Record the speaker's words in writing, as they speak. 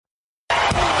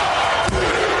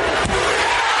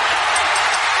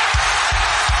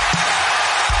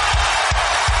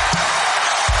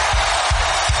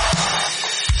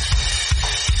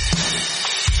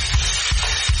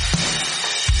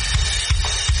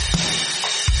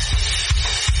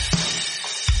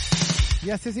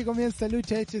Y así sí comienza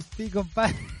Lucha HSP,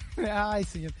 compadre. Ay,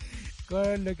 señor.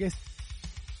 Con lo que es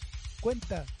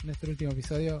cuenta nuestro último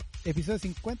episodio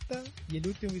 50, y el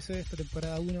último episodio de esta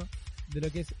temporada 1 de lo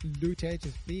que es Lucha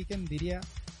HSP. ¿Quién diría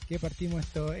que partimos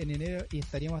esto en enero y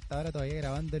estaríamos hasta ahora todavía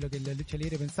grabando lo que es la lucha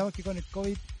libre? Pensamos que con el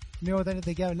COVID no íbamos a tener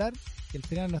de qué hablar, y al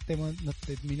final nos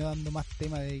terminó dando más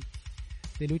tema de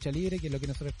lucha libre que lo que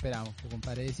nosotros esperábamos, pues,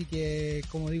 compadre. Así que,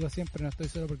 como digo siempre, no estoy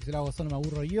solo, porque si lo hago solo me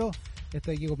aburro yo.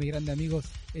 Estoy aquí con mis grandes amigos,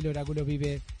 el Oráculo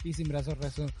Pipe y Sin Brazos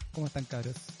Rezo. ¿Cómo están,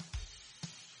 cabros?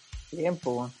 Bien,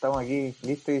 pues estamos aquí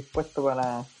listos y dispuestos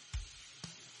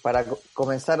para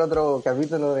comenzar otro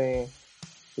capítulo de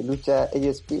Lucha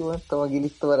ASP. Bueno, estamos aquí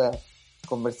listos para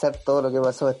conversar todo lo que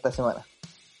pasó esta semana.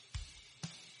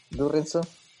 ¿Tú, Renzo?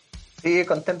 Sí,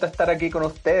 contento de estar aquí con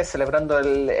ustedes, celebrando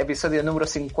el episodio número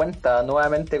 50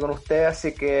 nuevamente con ustedes,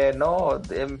 así que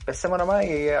empecemos nomás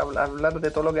y hablar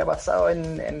de todo lo que ha pasado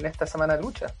en esta semana de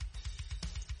lucha.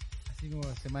 Así como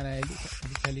semana de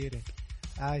lucha libre.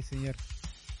 Ay, señor,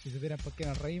 si supieran por qué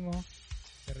nos reímos,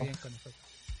 se ríen con nosotros.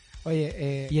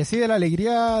 Oye, y así de la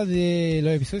alegría de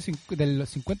los episodios, de los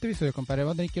 50 episodios, compadre,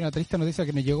 vamos a tener que una triste noticia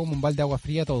que nos llegó como un balde de agua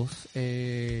fría a todos,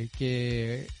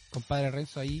 que compadre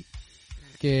Renzo ahí,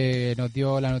 que nos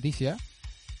dio la noticia,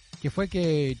 que fue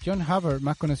que John Hubbard,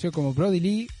 más conocido como Brody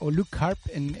Lee o Luke Harp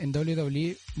en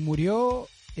WWE, murió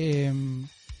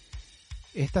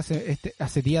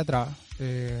hace día atrás.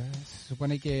 Se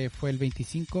supone que fue el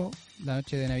 25, la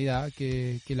noche de Navidad,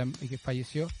 que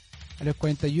falleció a los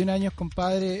 41 años,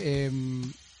 compadre.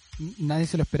 Nadie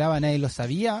se lo esperaba, nadie lo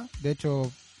sabía. De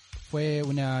hecho, fue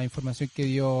una información que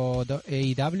dio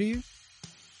AEW,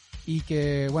 y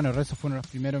que, bueno, Rezo fue uno de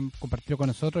los primeros en compartirlo con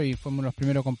nosotros y fuimos los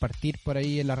primeros a compartir por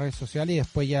ahí en las redes sociales, y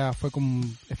después ya fue como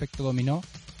un efecto dominó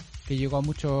que llegó a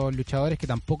muchos luchadores que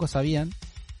tampoco sabían,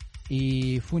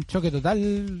 y fue un choque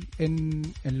total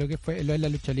en lo que fue lo de la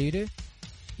lucha libre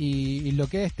y lo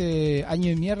que es este año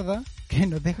de mierda que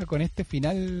nos deja con este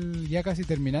final ya casi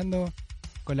terminando,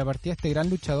 con la partida de este gran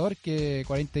luchador que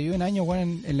 41 años,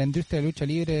 bueno, en la industria de lucha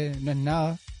libre no es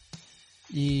nada,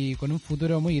 y con un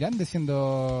futuro muy grande,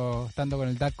 estando con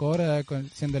el Dark Order,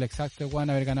 siendo el Exacto One,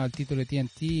 haber ganado el título de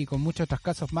TNT, y con muchos otros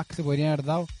casos más que se podrían haber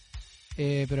dado,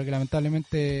 pero que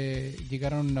lamentablemente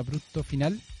llegaron a un abrupto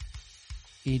final.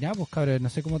 Y nada, pues cabros, no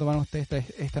sé cómo tomaron ustedes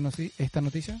esta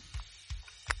noticia.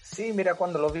 Sí, mira,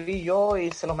 cuando lo vi yo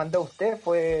y se los mandé a usted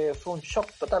fue un shock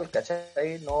total,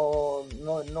 ¿cachai? No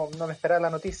me esperaba la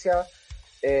noticia.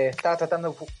 Estaba tratando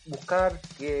de buscar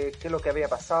qué es lo que había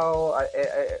pasado.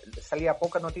 Salía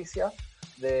poca noticia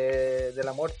de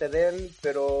la muerte de él,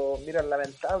 pero mira,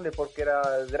 lamentable porque era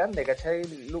grande, ¿cachai?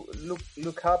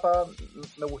 Luke Harper,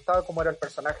 me gustaba cómo era el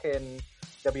personaje en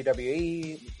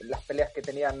WWE, las peleas que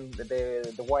tenían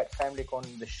de The Wyatt Family con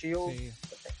The Shield, sí,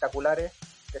 espectaculares,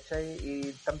 ¿cachai?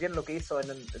 Y también lo que hizo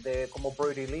como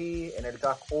Brody Lee en el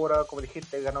Dark Order, como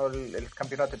dijiste, ganó el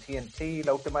campeonato de TNT.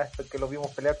 La última vez que lo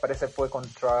vimos pelear parece fue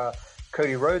contra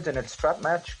Cody Rhodes en el strap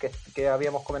match que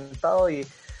habíamos comentado. Y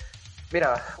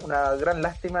mira, una gran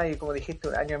lástima, y como dijiste,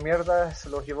 un año de mierda se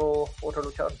los llevó otro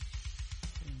luchador.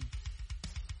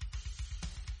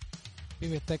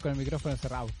 Vive está con el micrófono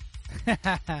cerrado.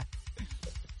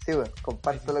 Sí, bueno,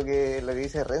 comparto lo que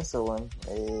dice Renzo, bueno.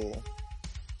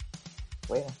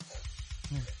 Bueno,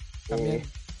 también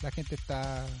la gente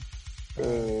está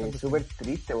súper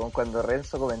triste, bueno. Cuando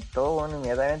Renzo comentó, bueno,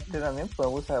 inmediatamente también pues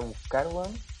me puse a buscar,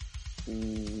 bueno,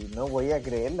 y no voy a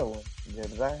creerlo, bueno, de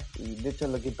verdad. Y de hecho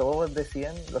lo que todos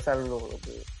decían, o sea, lo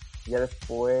que ya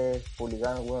después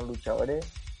publicaron algunos luchadores,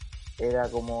 era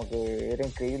como que era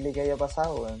increíble que haya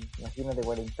pasado, bueno. Imagínate,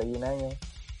 41 años.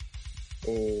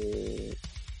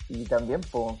 Y también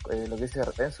pues, lo que dice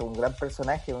Renzo, un gran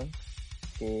personaje, bueno,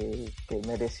 que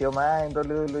mereció más en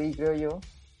WWE, creo yo.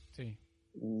 Sí.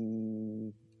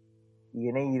 Y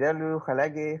en AEW,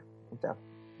 ojalá que, o sea,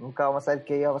 nunca vamos a saber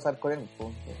qué iba a pasar con él,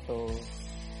 pues. Esto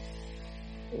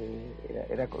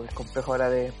era complejo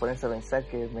ahora de ponerse a pensar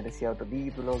que merecía otro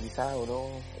título, quizás, o no,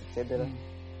 etcétera.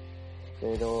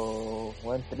 Pero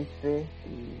bueno, triste,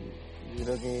 y yo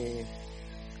creo que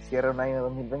cierra un año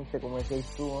 2020, como decías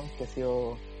tú, ¿no? que ha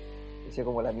sido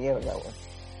como la mierda,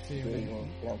 bueno. Sí,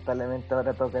 lamentablemente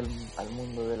ahora toca al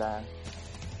mundo de la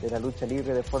lucha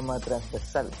libre de forma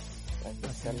transversal,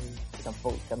 que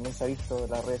también se ha visto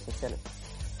en las redes sociales.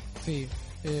 Sí,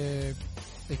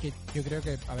 es que yo creo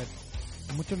que, a ver,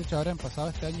 muchos luchadores han pasado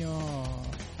este año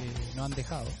que no han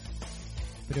dejado,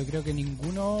 pero creo que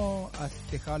ninguno ha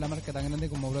dejado la marca tan grande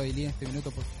como Brody Lee en este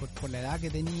minuto, por la edad que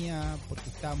tenía, porque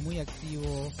estaba muy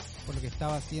activo, por lo que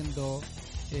estaba haciendo.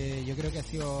 Yo creo que ha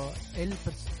sido el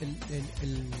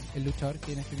luchador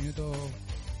que en este minuto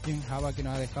Jim Hava que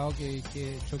nos ha dejado,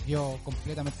 que choqueó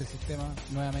completamente el sistema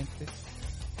nuevamente,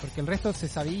 porque el resto se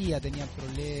sabía, tenían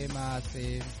problemas,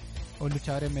 o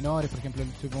luchadores menores, por ejemplo,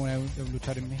 un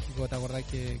luchador en México, ¿te acordás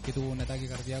que tuvo un ataque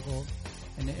cardíaco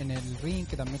en el ring?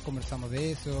 Que también conversamos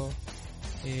de eso,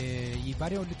 y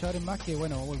varios luchadores más que,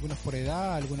 bueno, algunos por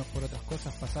edad, algunos por otras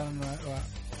cosas, pasaron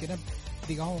que eran,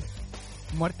 digamos,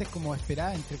 muertes como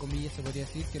esperadas, entre comillas, se podría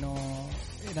decir, que no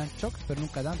eran shocks, pero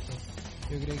nunca tanto.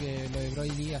 Yo creo que lo de Brody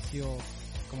Lee ha sido,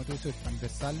 como tú dices,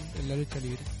 transversal en la lucha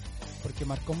libre, porque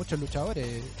marcó muchos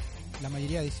luchadores, la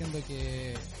mayoría diciendo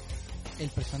que el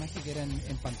personaje que era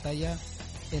en pantalla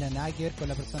era nada que ver con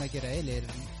la persona que era él. Era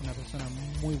una persona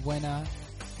muy buena,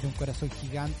 de un corazón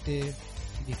gigante,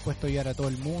 dispuesto a ayudar a todo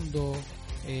el mundo,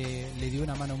 le dio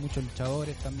una mano a muchos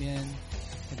luchadores también.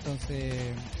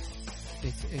 Entonces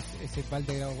ese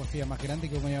balde de grafía más grande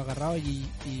que me había agarrado, y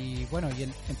bueno, y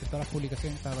entre todas las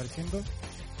publicaciones que estaban apareciendo,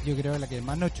 yo creo que la que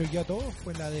más nos choqueó a todos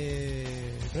fue la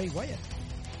de Bray Wyatt,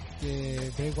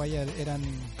 que Bray Wyatt eran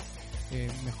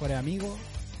mejores amigos,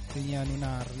 tenían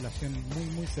una relación muy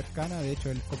muy cercana. De hecho,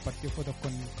 él compartió fotos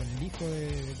con el hijo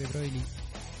de Brody Lee,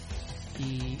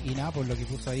 y nada, por lo que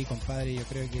puso ahí, compadre, yo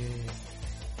creo que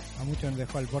a muchos nos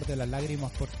dejó al borde de las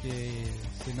lágrimas, porque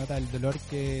se nota el dolor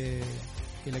que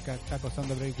le está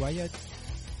causando Bray Wyatt,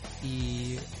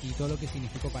 y todo lo que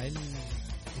significó para él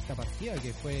esta partida,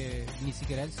 que fue, ni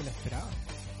siquiera él se la esperaba.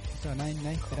 O sea, nadie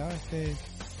esperaba este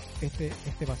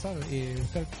pasado.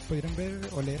 ¿Ustedes pudieron ver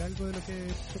o leer algo de lo que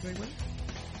hizo Bray Wyatt?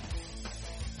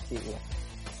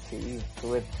 Sí,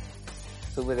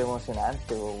 súper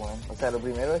emocionante, bueno. O sea, lo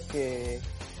primero es que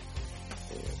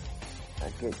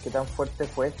tan fuerte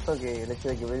fue esto, que el hecho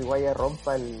de que Bray Wyatt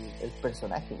rompa el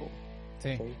personaje,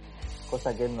 sí. ¿sí?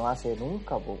 Cosa que él no hace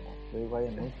nunca, Bray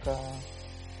Wyatt nunca,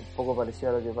 un poco parecido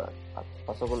a lo que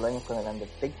pasó con los años con el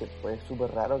Undertaker, pues es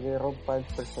súper raro que rompa el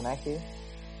personaje,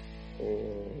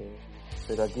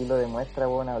 pero aquí lo demuestra,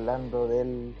 bueno, hablando de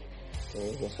él,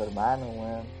 de su hermano,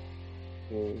 bueno,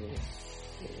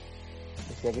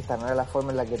 decía que esta no era la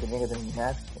forma en la que tenía que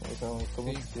terminar. Eso me gustó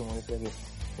mucho, como decía que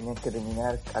tenían que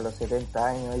terminar a los 70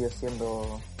 años ellos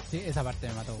siendo... Sí, esa parte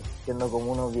me mató. Siendo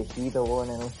como unos viejitos,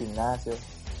 bueno, en un gimnasio.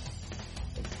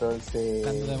 Entonces...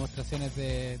 dando demostraciones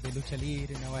de lucha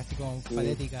libre, una weá así como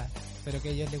patética, pero que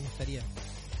a ellos les gustaría.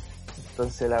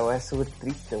 Entonces la weá es súper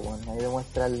triste, bueno. Ahí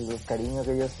demuestra el cariño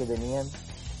que ellos se tenían.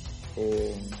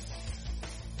 Y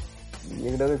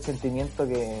yo creo que el sentimiento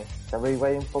que... Bray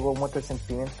Wyatt un poco muestra el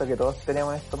sentimiento que todos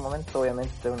tenemos en estos momentos,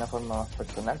 obviamente de una forma más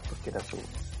personal, porque era su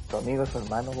amigo, su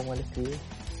hermano, como él escribe.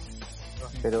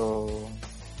 Pero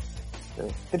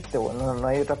es triste, bueno, no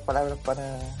hay otras palabras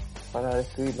para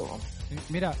describirlo, bueno. Sí,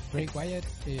 mira, Bray Wyatt,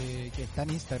 que está en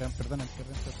Instagram, perdona, que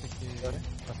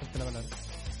pasarte la palabra,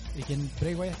 y que en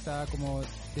Bray Wyatt está como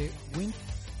de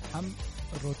Windham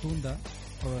Rotunda,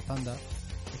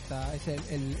 es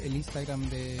el Instagram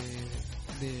de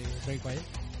Bray Wyatt.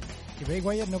 Que Bray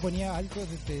Wyatt no ponía algo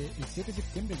desde el 7 de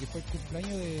septiembre, que fue el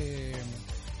cumpleaños de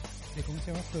 ¿cómo se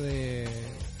llama esto?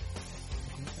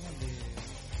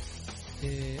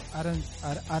 De Aaron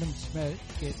Schmell,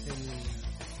 que es el...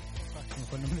 ¿cómo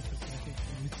fue el nombre del personaje?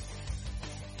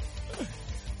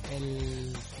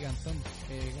 El gigantón, ¿cómo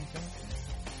se llama?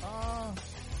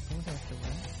 ¿Cómo se llama este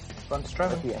weón?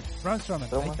 Braun Strowman,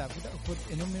 ahí está,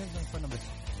 en un minuto no fue el nombre.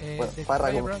 Bueno,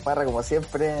 Parra como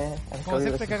siempre. Como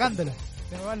siempre cagándolo.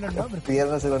 Se me van los nombres.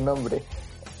 Pidiéndose los nombres.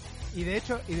 Y de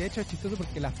hecho es chistoso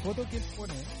porque la foto que él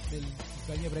pone del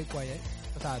cumpleaños de Bray Wyatt,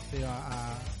 o sea, a este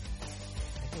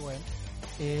weón,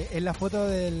 es la foto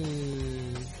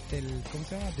del ¿cómo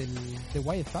se llama? De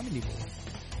Wyatt Family, weón.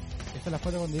 Esta es la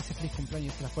foto donde dice feliz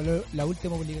cumpleaños. Esta fue la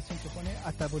última publicación que pone,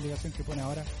 hasta la publicación que pone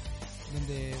ahora,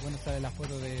 donde, bueno, sale la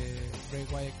foto de Bray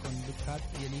Wyatt con Luke Hart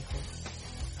y el hijo.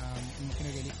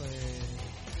 Imagino que el hijo de Luke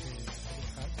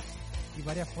Hart. Y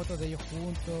varias fotos de ellos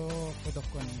juntos, fotos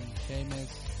con Sheamus,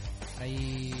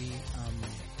 ahí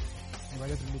y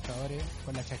varios otros luchadores,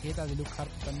 con la chaqueta de Luke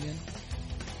Hart también.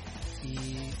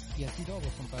 Y así todo,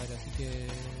 pues, compadre. Así que,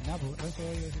 nada, pues, Renzo,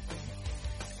 voy a decir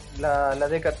la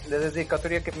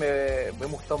dedicatoria que me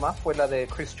gustó más fue la de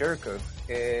Chris Jericho,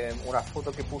 una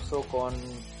foto que puso con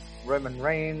Roman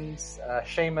Reigns,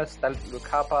 Sheamus, tal Luke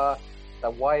Harper, está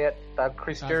Wyatt, está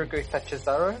Chris Jericho y está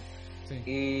Cesaro. Sí.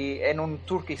 Y en un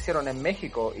tour que hicieron en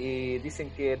México, y dicen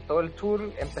que todo el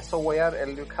tour empezó a huear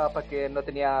el Luke Harper que no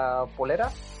tenía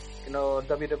polera, que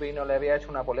WWE no le había hecho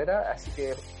una polera, así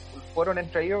que fueron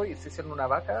entre ellos y se hicieron una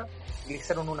vaca y le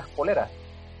hicieron unas poleras.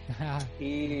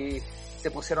 Y se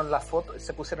pusieron en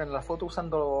la foto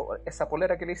usando esa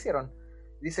polera que le hicieron.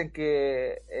 Dicen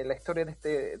que la historia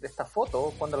de esta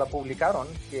foto, cuando la publicaron,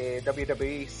 que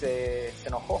WWE se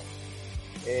enojó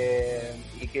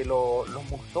y que los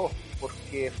multó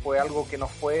porque fue algo que no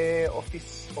fue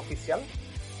oficial,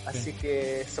 así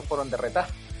que se fueron de retaz.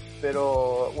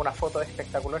 Pero una foto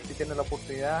espectacular, si tienen la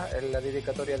oportunidad, en la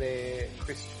dedicatoria de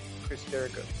Chris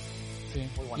Jericho. Sí.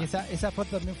 Muy buena. Y esa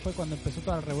foto también fue cuando empezó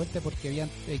toda la revuelta, porque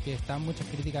habían que estaban muchas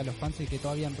críticas de los fans y que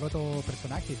todos habían roto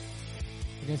personajes.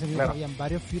 Porque en ese video habían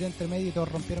varios feud entre medio y todos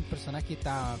rompieron personajes y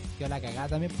estaba la cagada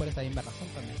también por esa misma razón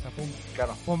también. O sea, fue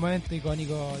un momento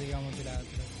icónico, digamos, de la y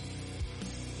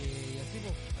así,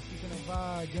 pues, así se nos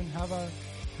va John Havard,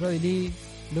 Roddy Lee,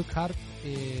 Luke Hart.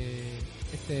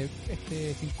 Este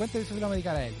 50 eso se lo vamos a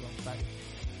dedicar a él, ¿vale?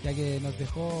 Ya que nos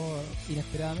dejó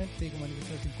inesperadamente como en el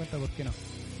episodio 50, ¿por qué no?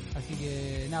 Así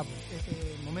que nada, pues, ese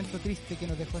momento triste que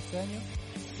nos dejó este año.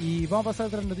 Y vamos a pasar a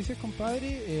otras noticias,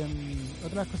 compadre.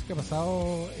 Otras cosas que ha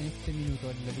pasado en este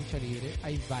minuto en la lucha libre,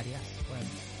 hay varias. Bueno,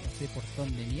 no sé por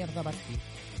dónde mierda partir.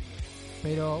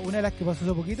 Pero una de las que pasó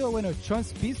hace poquito, bueno, Sean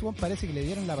Spears, bueno, parece que le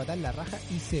dieron la patada en la raja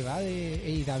y se va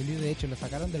de AEW. De hecho, lo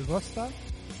sacaron del roster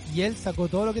y él sacó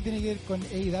todo lo que tiene que ver con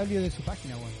AEW de su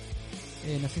página, bueno.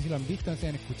 No sé si lo han visto, no sé si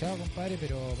han escuchado, compadre,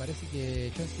 pero parece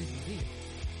que Sean Spears no sigue.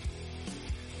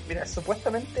 Mira,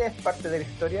 supuestamente es parte de la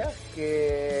historia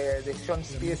que de Sean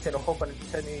Spears se enojó con el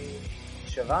Tony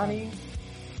Schiavone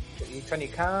y Tony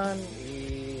Khan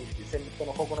y se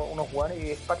enojó con unos guanes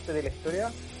y es parte de la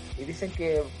historia y dicen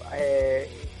que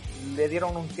le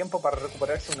dieron un tiempo para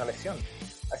recuperarse de una lesión,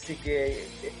 así que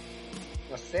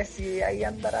no sé si ahí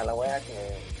andará la weá,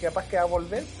 que capaz que va a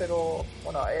volver, pero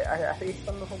bueno, así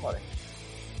están los rumores.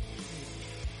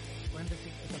 Pueden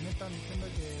decir, también estaban diciendo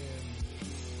que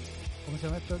 ¿cómo se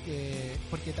llama esto? Que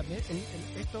porque también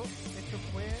esto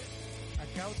fue a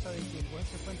causa de que el weón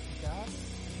se fue a picar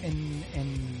en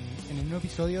el nuevo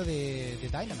episodio de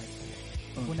Dynamite.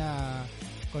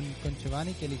 Con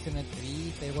Giovanni, que le hicieron una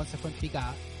entrevista y el weón se fue en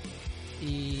picada.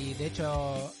 Y de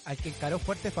hecho al que encaró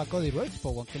fuerte fue a Cody Rhodes,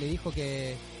 que le dijo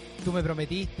que tú me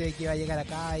prometiste que iba a llegar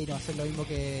acá y no hacer lo mismo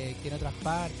que en otras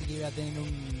partes, que iba a tener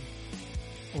un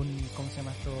 ¿cómo se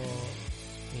llama esto?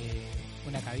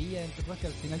 Una cabilla dentro del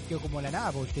roster. Al final quedó como la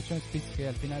nada, porque Sean Spears, que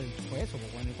al final fue eso,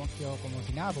 pues bueno, el quedó como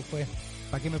si nada, pues fue,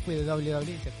 ¿para qué me fui de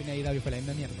WWE? Si al final AEW fue la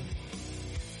misma mierda.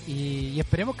 Y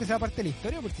esperemos que sea parte de la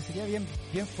historia, porque sería bien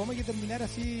fome que terminara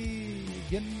así,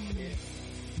 bien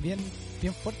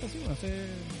fuerte así, no sé,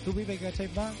 tú Pipe, ¿cachai?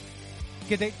 Va,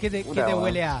 ¿qué te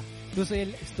huele a? Tú soy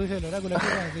el oráculo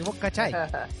de vos, ¿cachai?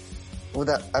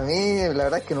 Puta, a mí la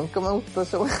verdad es que nunca me gustó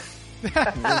eso.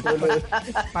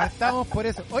 Partamos por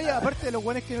eso. Oye, aparte de los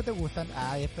buenos que no te gustan,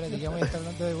 espérate, que vamos a estar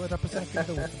hablando de otras personas que no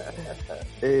te gustan.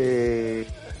 En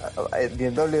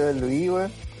WWE,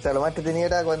 weón. O sea, lo más entretenido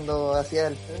era cuando hacía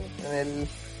con el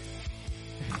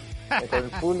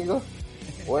público.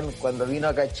 Bueno, cuando vino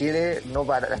acá a Chile,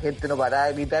 la gente no paraba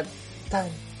de gritar tan,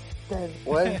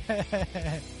 weón.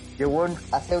 Y weón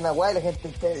hacía una weá y la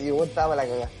gente, y weón estaba para la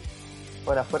cagada.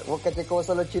 Bueno, vos caché cómo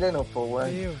son los chilenos, pues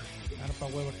weón. Sí, arpa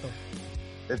huevo todo.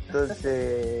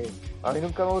 Entonces, a mí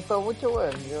nunca me ha gustado mucho,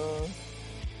 weón.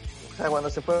 O sea, cuando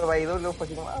se fue a AEW fue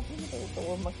así como, pues me gusta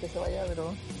weón más que se vaya,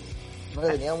 pero no le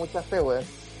tenía mucha fe, weón.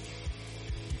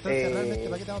 Entonces, realmente,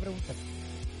 ¿para qué te vamos a preguntar?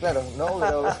 Claro, no,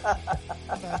 pero...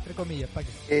 entre comillas, ¿para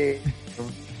qué?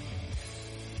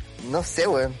 No sé,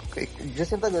 weón. Yo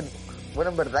siento que, bueno,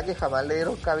 en verdad que jamás le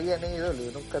dieron cabida en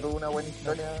AEW. Nunca tuvo una buena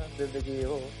historia desde que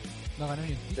llegó. No ganó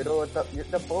ni un título. Pero yo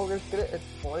tampoco creo,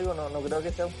 como digo, no creo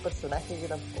que sea un personaje que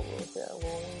tampoco sea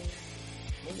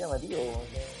muy llamativo.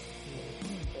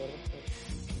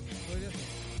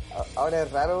 Ahora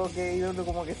es raro que IW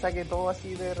como que saque todo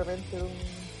así de repente de un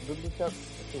luchador.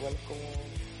 Igual es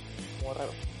como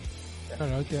raro. Claro,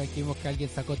 la última vez que vimos que alguien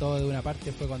sacó todo de una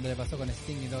parte fue cuando le pasó con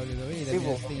Sting y WWE y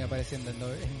también Sting apareciendo en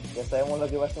Ya sabemos lo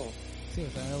que pasó. Sí,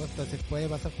 o sea, entonces puede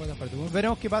pasar por otras partes.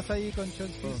 Veremos qué pasa ahí con Sean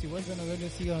Spears, si vuelve a no verlo,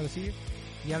 sigue o no lo sigue.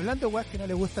 Y hablando de weas que no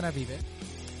le gustan a Pipe.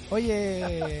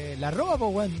 Oye, la Roma,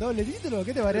 pues weón, doble título,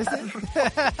 ¿qué te parece?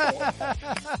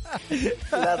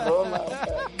 La Roma,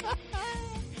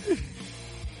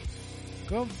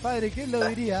 compadre, ¿quién lo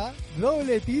diría?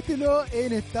 Doble título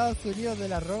en Estados Unidos de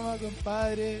la Roma,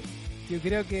 compadre. Yo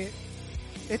creo que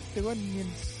este weón ni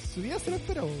en su vida se lo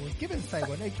esperó. ¿Qué pensáis,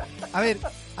 weón? A ver,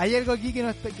 hay algo aquí que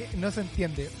no se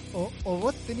entiende. O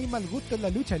vos tenés mal gusto en la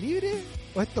lucha libre,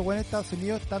 o estos weones en Estados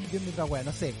Unidos están viendo otra weá,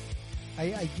 no sé.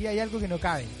 Aquí hay algo que no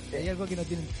cabe, hay algo que no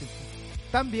tiene sentido.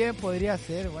 También podría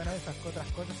ser, bueno, esas otras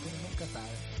cosas que uno nunca sabe.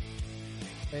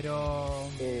 Pero...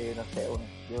 no sé, bueno,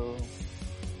 yo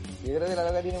creo que la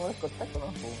loca tiene buenos contactos,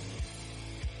 ¿no?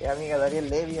 Es amiga de Ariel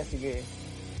Levy, así que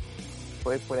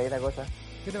puede ir por ahí la cosa.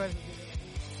 ¿Qué te parece?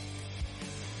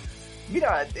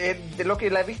 Mira, de lo que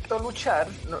la he visto luchar,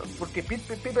 porque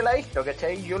Pipe la ha visto,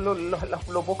 ¿cachai? Yo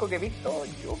lo poco que he visto,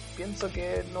 yo pienso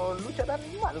que no lucha tan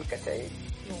mal, ¿cachai?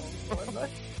 No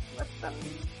es tan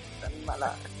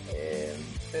mala.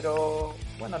 Pero,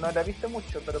 bueno, no la he visto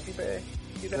mucho, pero Pipe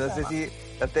no sé si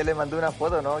a usted le mandó una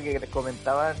foto, ¿no? Que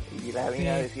comentaban y la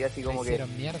mina decía así como que...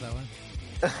 mierda, weón.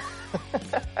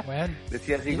 Bueno,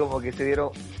 decía así como que se dieron,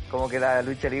 como que la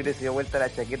lucha libre se dio vuelta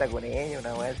la chaqueta con ella,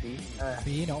 una weá así.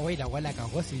 Sí, no, oye, la weá la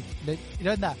cagó, sí. Y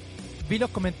onda, vi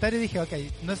los comentarios y dije, ok,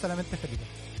 no es solamente Felipe.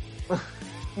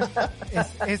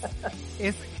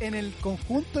 es en el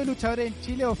conjunto de luchadores en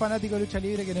Chile o fanáticos de lucha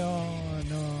libre que no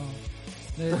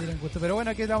le tienen gusto. Pero bueno,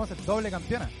 aquí vamos a ser doble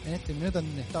campeona en este minuto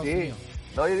en Estados Unidos.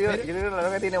 No, yo creo que la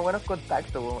loca tiene buenos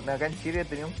contactos. Acá en Chile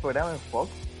tenía un programa en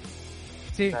Fox.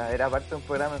 Sí. O sea, era parte de un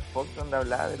programa en Fox donde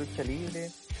hablaba de lucha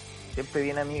libre. Siempre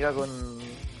bien amiga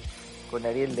con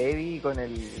Ariel Levy y con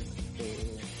el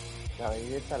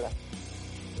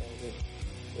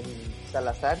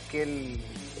Salazar, que es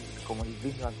como el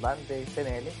businessman de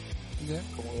CNL,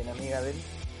 como bien amiga de él.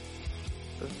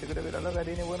 Entonces yo creo que la loca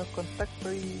tiene buenos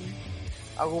contactos y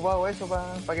ha ocupado eso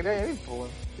para que le vaya bien, pues,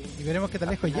 bueno. Y veremos qué tan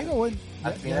lejos llega, weón.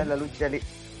 Al final la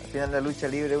lucha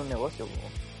libre es un negocio, pues.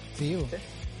 Sí, weón.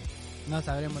 No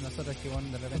sabremos nosotros que bueno,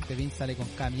 de repente Vince sale con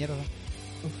cada mierda.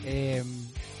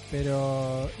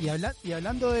 Pero y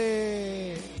hablando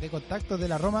de contactos de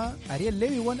la Roma, Ariel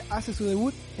Levy bueno, hace su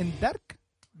debut en Dark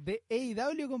de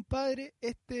AEW, compadre,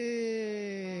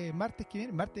 este martes que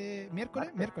viene,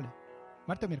 miércoles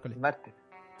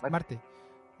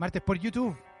por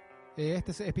YouTube.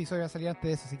 Este episodio va a salir antes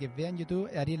de eso, así que vean YouTube.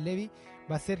 Ariel Levy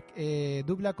va a ser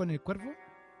dupla con el Cuervo,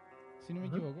 si no me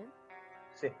equivoco.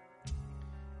 Sí.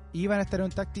 Y van a estar en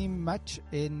un tag team match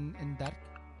en Dark.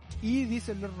 Y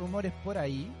dicen los rumores por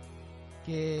ahí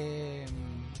que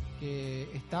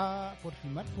está por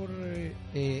filmar por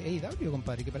AEW,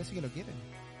 compadre, que parece que lo quieren.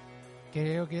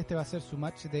 Creo que este va a ser su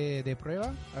match de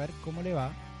prueba, a ver cómo le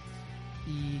va.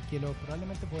 Y que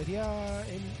probablemente podría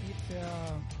él irse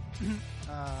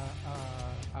a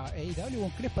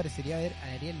AEW. ¿Qué les parecería ver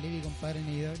a Ariel Levy, compadre, en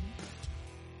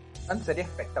AEW? Sería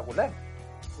espectacular.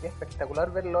 Sería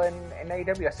espectacular verlo en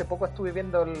AEW. Hace poco estuve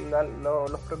viendo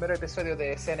los primeros episodios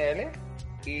de CNL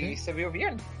y se vio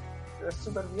bien. Se ve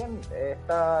súper bien.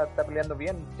 Está peleando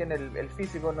bien. Tiene el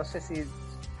físico, no sé si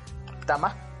está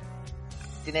más.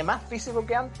 Tiene más físico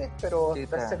que antes, pero sí,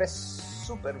 se ve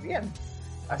súper bien.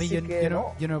 Así yo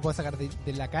no me puedo sacar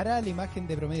de la cara la imagen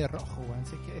de Promedio Rojo, weón.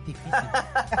 Es que es difícil.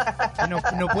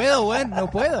 no puedo, weón, no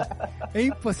puedo. Es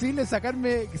imposible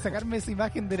sacarme esa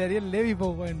imagen de Ariel Levy,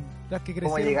 pues, weón.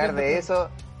 ¿Cómo llegar de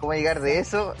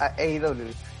eso a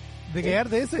AEW? De llegar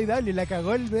de eso a AEW, la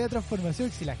cagó el video de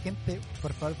transformación. Si la gente,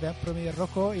 por favor, vean Promedio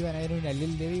Rojo y van a ver un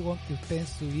Ariel Levy, weón, que ustedes en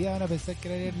su vida van a pensar que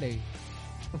era Ariel Levy.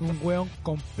 Un weón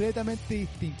completamente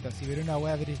distinto. Si ver una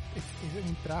weá, es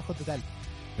un trabajo total.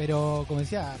 Pero, como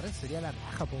decía, sería la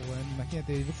raja, pues, weón.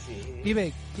 Imagínate. Sí.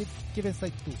 Vive, ¿qué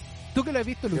pensáis tú? Tú que lo has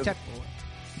visto luchar, pues, weón.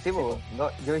 Sí, pues, no,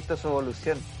 yo he visto su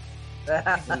evolución.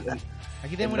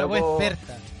 Aquí tenemos una weá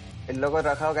experta. El loco ha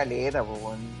trabajado caleta, pues,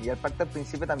 weón. Y aparte al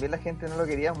principio también la gente no lo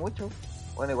quería mucho.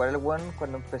 Bueno, igual el weón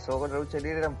cuando empezó con la lucha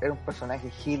libre era un personaje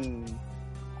Gil,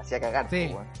 hacía cagar, sí.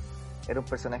 Pues, weón. Era un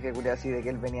personaje culiado así de que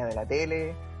él venía de la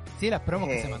tele. Sí, las promos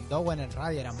que se mandó, weón, en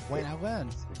radio eran buenas, weón.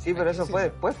 Sí, pero eso fue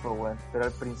después, pues, weón. Pero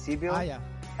al principio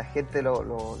la gente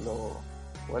lo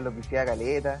pifiaba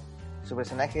caleta. Su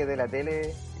personaje de la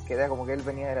tele, que era como que él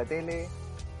venía de la tele,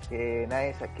 que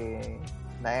nadie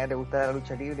le gustaba la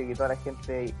lucha libre y que toda la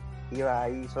gente iba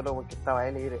ahí solo porque estaba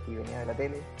él y venía de la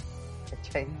tele,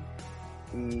 ¿cachai?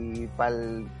 Y para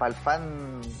el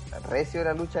fan recio de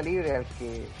la lucha libre,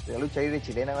 de la lucha libre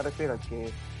chilena me refiero, al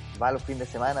que va los fines de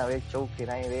semana a ver shows que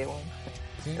nadie ve, weón.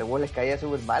 Sí. El weón les caía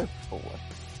súper mal, weón.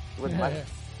 Súper mal.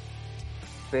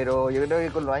 Pero yo creo que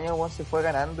con los años, weón, se fue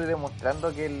ganando y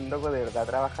demostrando que el loco de verdad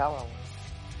trabajaba, weón.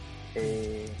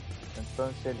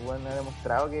 Entonces el weón ha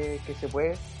demostrado que se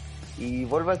puede. Y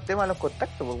vuelvo al tema de los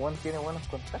contactos, porque weón tiene buenos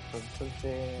contactos.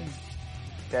 Entonces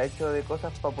se ha hecho de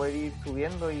cosas para poder ir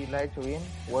subiendo y la ha hecho bien.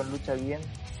 Weón lucha bien.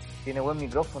 Tiene buen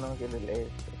micrófono, que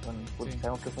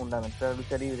sabemos que es fundamental la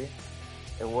lucha libre.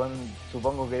 El weón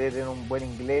supongo que debe tener un buen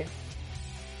inglés.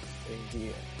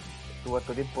 Estuvo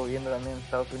harto tiempo viviendo también en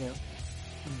Estados Unidos.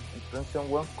 Entonces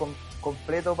un weón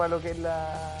completo para lo que es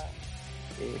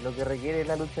lo que requiere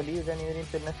la lucha libre a nivel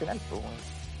internacional. Pues, bueno.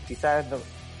 Quizás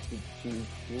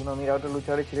si uno mira a otros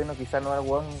luchadores chilenos, quizás no es el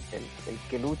weón el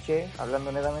que luche,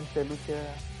 hablando netamente de lucha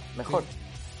mejor,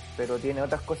 pero tiene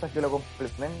otras cosas que lo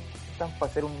complementan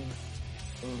para ser un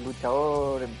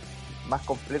luchador más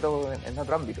completo en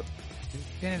otro ámbito.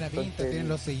 Tiene la pinta, tienen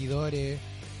los seguidores.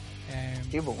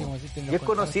 Sí, po, decir, y es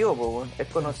conocido, po, es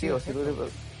conocido. Si tú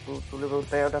le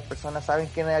preguntas a otras personas, ¿saben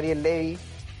quién es Ariel Levy?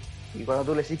 Y cuando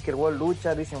tú le decís que el weón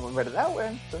lucha, dicen, pues verdad,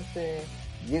 weón. Entonces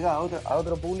llega a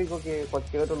otro público que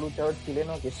cualquier otro luchador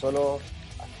chileno que solo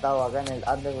ha estado acá en el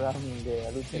underground de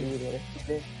la lucha libre de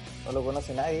Chile, no lo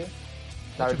conoce nadie.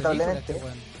 Lamentablemente.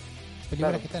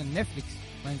 Películas que están en Netflix,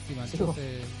 más encima.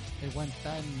 Entonces el weón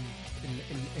está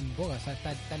en boga, o sea,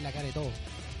 está en la cara de todo.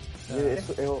 O sea, es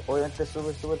obviamente es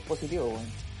súper positivo, weón.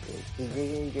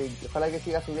 Que ojalá que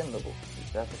siga subiendo, pues.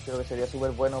 O sea, creo que sería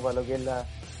súper bueno para lo que es la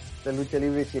lucha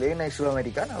libre chilena y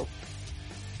sudamericana.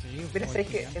 Sí, mira, sabes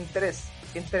que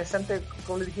interesante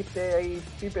como le dijiste ahí,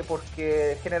 Pipe,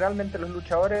 porque generalmente los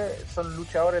luchadores son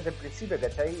luchadores del principio,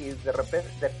 ¿cachai? Y de repente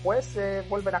después se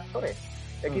vuelven actores.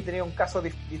 Aquí tenía un caso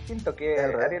distinto, que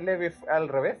Ariel Levy al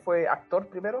revés, fue actor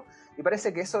primero, y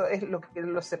parece que eso es lo que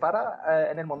lo separa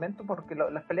en el momento, porque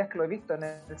las peleas que lo he visto en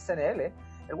el CNL,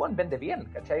 el one vende bien,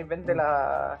 ¿cachai? Vende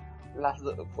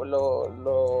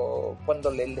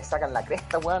cuando le sacan la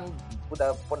cresta, weón,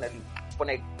 puta,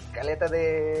 pone caleta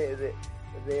de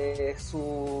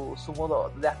su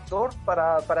modo de actor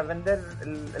para vender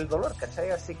el dolor, ¿cachai?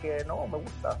 Así que no, me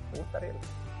gusta Ariel.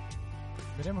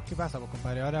 Veremos qué pasa, pues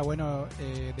compadre. Ahora, bueno,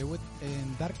 debut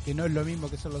en Dark, que no es lo mismo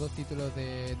que son los dos títulos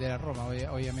de la Roma,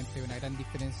 obviamente una gran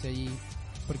diferencia ahí,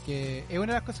 porque es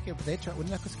una de las cosas que, de hecho, una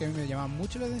de las cosas que a mí me llamaba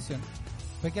mucho la atención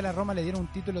fue que a la Roma le dieron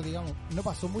un título, digamos, no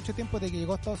pasó mucho tiempo de que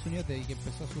llegó a Estados Unidos, de que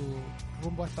empezó su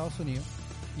rumbo a Estados Unidos,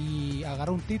 y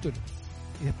agarró un título,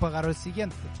 y después agarró el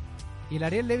siguiente. Y el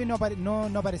Ariel Levy no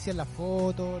aparecía en la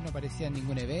foto, no aparecía en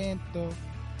ningún evento.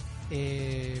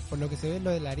 Por lo que se ve,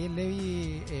 lo del Ariel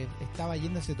Levy estaba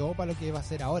yéndose todo para lo que va a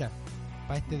hacer ahora,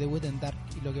 para este debut en Dark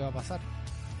y lo que va a pasar,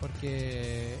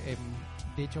 porque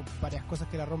de hecho varias cosas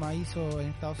que la Roma hizo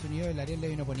en Estados Unidos, el Ariel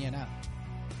Levy no ponía nada.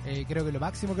 Creo que lo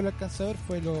máximo que lo alcanzó a ver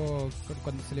fue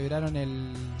cuando celebraron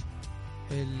el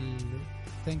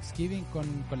Thanksgiving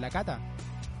con la Cata.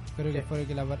 Creo que fue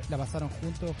que la pasaron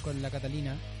juntos con la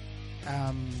Catalina,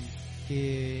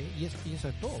 y eso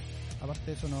es todo.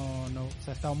 Aparte de eso no o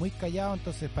sea, ha estado muy callado,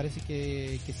 entonces parece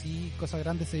que sí, cosas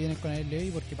grandes se vienen con el Levy,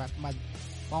 porque para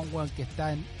un weón que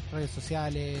está en redes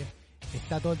sociales,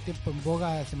 está todo el tiempo en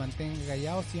boga, se mantenga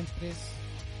callado, siempre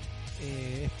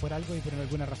es por algo y por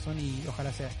alguna razón, y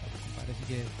ojalá sea esta, compadre. Así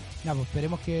que nada, pues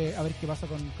esperemos a ver qué pasa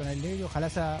con el Levy, ojalá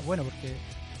sea bueno, porque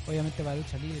obviamente para la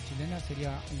lucha libre chilena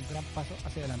sería un gran paso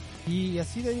hacia adelante. Y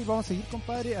así de ahí vamos a seguir,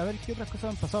 compadre, a ver qué otras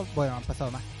cosas han pasado. Bueno, han pasado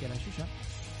más que a la chucha.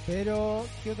 Pero,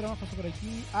 ¿qué otra más pasó por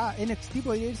aquí? NXT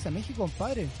podría irse a México,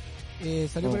 compadre.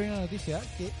 Salió por ahí una noticia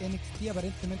que NXT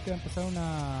aparentemente va a empezar un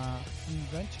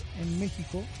ranch en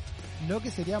México, lo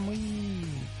que sería muy...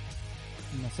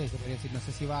 no sé, se podría decir, no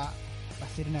sé si va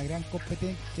a ser una gran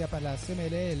competencia para la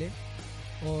CMLL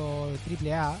o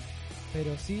AAA,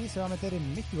 pero sí se va a meter en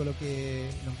México, lo que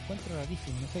lo encuentro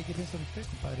rarísimo. No sé qué piensan ustedes,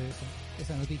 compadre, de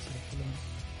esa noticia, por lo menos.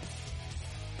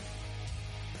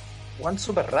 Juan,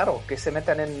 súper raro que se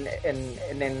metan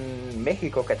en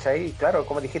México, ¿cachai? Claro,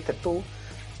 como dijiste tú,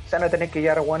 se van a tener que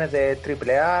llevar guanes de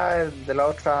AAA, de las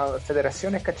otras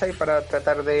federaciones, ¿cachai? Para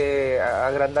tratar de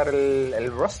agrandar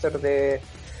el roster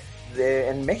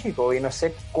en México, y no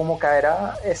sé cómo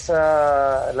caerá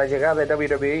la llegada de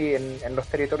WWE en los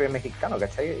territorios mexicanos,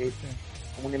 ¿cachai?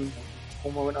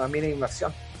 Como una mini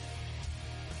inversión.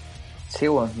 Sí,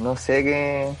 bueno, no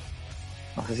sé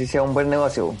si sea un buen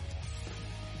negocio,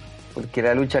 porque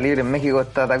la lucha libre en México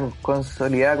está tan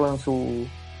consolidada con sus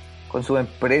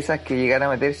empresas que llegar a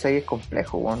meterse ahí es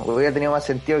complejo, bueno. Hubiera tenido más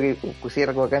sentido que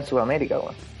pusiera acá en Sudamérica,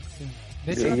 bueno. Sí.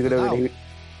 De hecho, yo creo que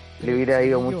le hubiera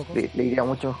ido le iría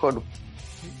mucho mejor.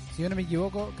 Sí, si yo no me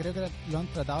equivoco, creo que lo han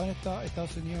tratado en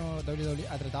Estados Unidos. WWE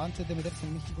ha tratado antes de meterse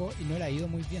en México y no le ha ido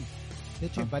muy bien. De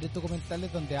hecho, hay varios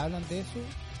documentales donde hablan de eso,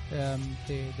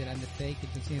 del Undertaker,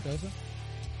 del cine y todo eso,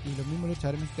 y los mismos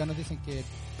luchadores mexicanos dicen que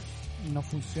no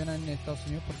funciona en Estados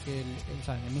Unidos, porque o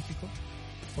sea, en México,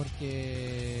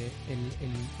 porque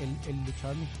el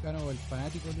luchador mexicano o el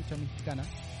fanático de lucha mexicana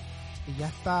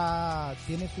ya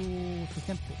tiene su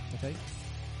gente, ¿sabes?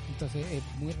 Entonces es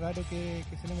muy raro que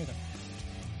se le metan.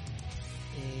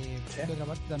 Sí. De otra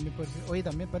parte también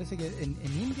también parece que en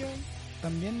India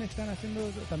también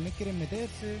también quieren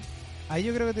meterse. Ahí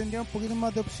yo creo que tendría un poquito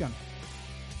más de opción,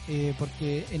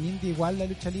 porque en India igual la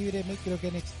lucha libre, creo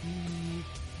que NXT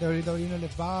WWE no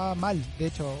les va mal. De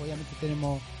hecho, obviamente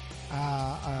tenemos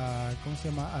a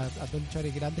dos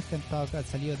luchadores grandes que han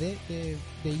salido de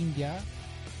India,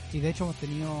 y de hecho hemos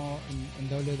tenido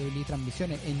en WWE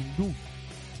transmisiones en hindú,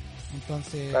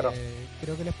 Entonces, claro.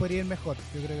 Creo que les podría ir mejor.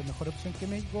 Yo creo que es mejor opción que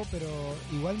México, pero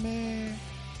igual me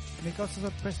causa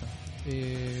sorpresa.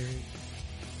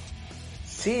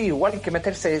 Sí, igual que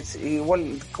meterse,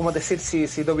 igual, como decir si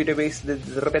WWE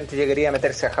de repente llegaría a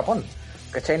meterse a Japón.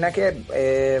 ¿Cachai? Nada que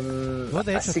No,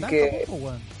 de hecho, así está que... en Japón,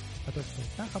 weón.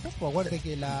 Está en Japón, pues acuérdate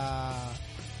que la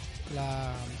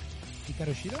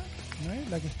Hikaru Shida, ¿no es?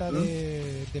 La que está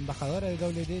de embajadora de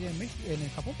WWE en el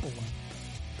Japón, pues, weón.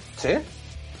 ¿Sí?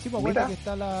 Sí, pues acuérdate que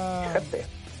está la Fíjate.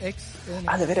 ex...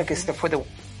 de veras que se fue.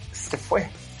 Sí, pues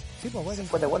acuérdate. Se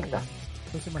fue de vuelta.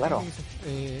 Entonces, claro.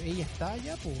 Que ella está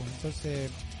allá, pues, entonces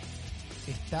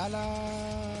está la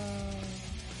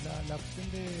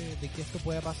opción de que esto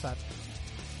pueda pasar.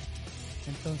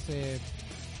 Entonces,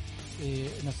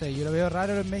 no sé, yo lo veo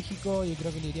raro en México. Yo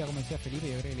creo que le iría, como decía Felipe,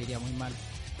 yo creo que le iría muy mal,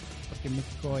 porque en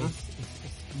México es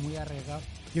muy arriesgado.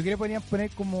 Yo creo que podrían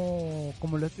poner como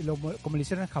lo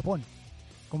hicieron en Japón,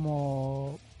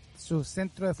 como su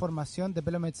centro de formación de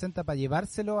Development Center para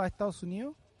llevárselo a Estados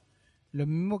Unidos. Lo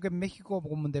mismo que en México,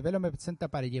 como un Development Center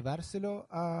para llevárselo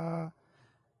a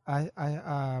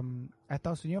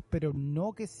Estados Unidos, pero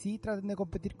no que sí traten de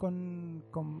competir con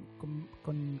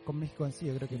México en sí.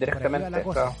 Yo creo que directamente, la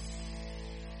cosa.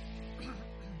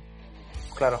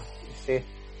 Claro, sí.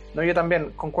 No, yo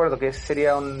también concuerdo que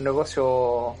sería un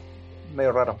negocio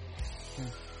medio raro. Sí.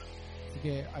 Así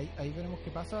que ahí veremos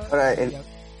qué pasa. Ahora, el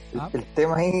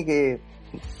tema ahí que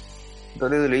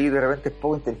WWE de repente es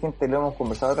poco inteligente, lo hemos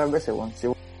conversado otras veces, bueno, si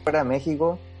fuera a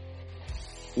México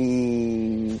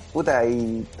y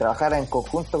trabajara en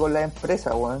conjunto con la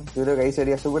empresa, bueno, yo creo que ahí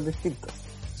sería súper distinto.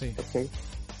 Sí. ¿Okay?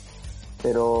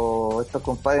 Pero estos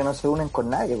compadres no se unen con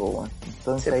nadie, bueno.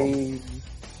 Entonces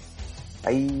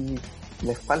ahí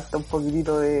les falta un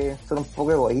poquitito de ser un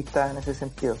poco egoístas en ese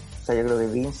sentido. O sea, yo creo que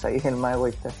Vince ahí es el más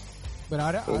egoísta. Bueno,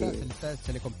 ahora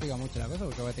se le complica mucho la cosa,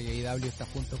 porque fíjate que IW está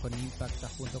junto con Impact, está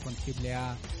junto con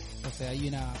AAA, entonces hay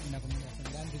una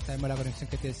comunicación grande. Sabemos la conexión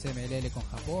que tiene CMLL con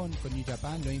Japón, con New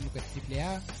Japan, lo mismo que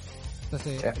AAA.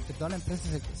 Entonces, entre todas las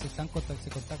empresas se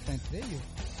contactan entre ellos.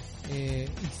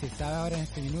 Y se sabe ahora en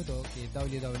este minuto que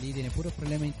WWE tiene puros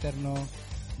problemas internos.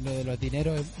 Lo de los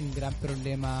dineros es un gran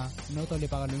problema, no todos le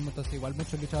pagan lo mismo, entonces igual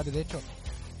muchos luchadores. De hecho,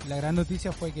 la gran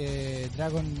noticia fue que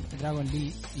Dragon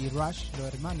Lee y Rush,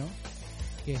 los hermanos,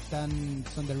 que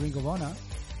son del Ring of Honor,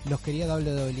 los quería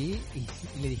WWE y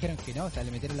le dijeron que no. O sea,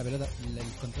 le metieron la pelota, el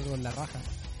control con la raja,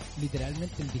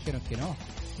 literalmente le dijeron que no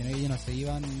ellos no se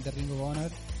iban de Ring of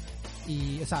Honor.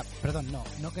 Y, o sea, perdón, no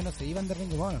que no se iban de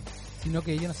Ring of Honor, sino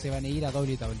que ellos no se van a ir a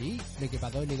WWE, de que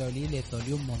para WWE les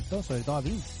dolió un montón, sobre todo a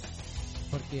Vince,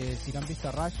 porque si no han visto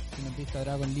a Rush, si no han visto a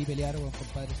Dragon Lee pelear, bueno,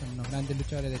 compadres, son unos grandes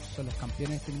luchadores, de hecho son los campeones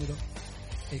de este minuto.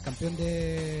 El campeón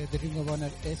de Ring of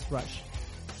Honor es Rush,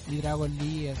 y Dragon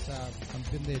Lee es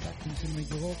campeón de tag team, si no me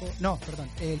equivoco. No, perdón,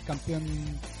 el campeón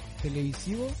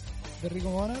televisivo de Ring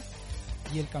of Honor,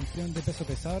 y el campeón de peso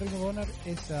pesado de Ring of Honor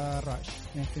es Rush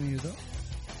en este minuto.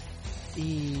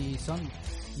 Y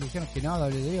le dijeron que no a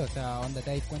WWE, o sea, onda,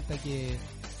 te das cuenta que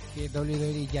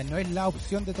WWE ya no es la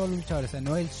opción de todos los luchadores, o sea,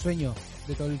 no es el sueño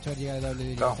de todos los luchadores llegar a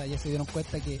WWE, no. O sea, ya se dieron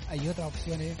cuenta que hay otras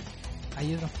opciones,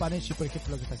 hay otros partnerships, por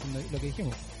ejemplo, lo que está haciendo, lo que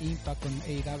dijimos, Impact con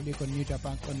AEW, con New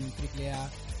Japan, con AAA,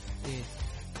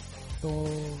 todo,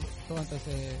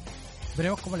 entonces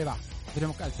veremos cómo le va,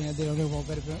 veremos que al final de lo mismo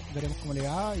veremos cómo le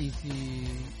va, y si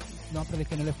no, pero es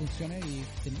que no le funcione y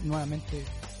nuevamente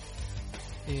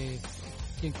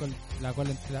quien con la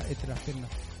cola entre las piernas.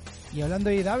 Y hablando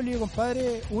de IW,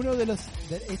 compadre, uno de los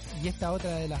y esta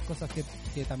otra de las cosas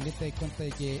que también te das cuenta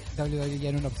de que WWE ya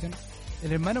era una opción,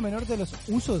 el hermano menor de los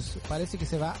Usos parece que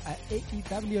se va a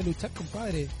AEW a luchar,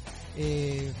 compadre.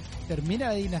 Termina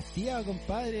la dinastía,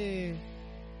 compadre,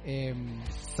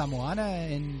 samoana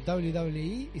en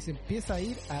WWE, y se empieza a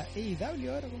ir a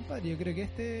AEW ahora, compadre. Yo creo que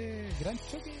este gran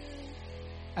choque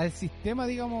al sistema,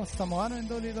 digamos, samoano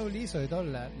en WWE, sobre todo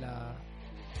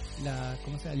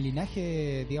 ¿cómo se llama? El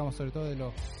linaje, digamos, sobre todo de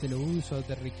los Usos,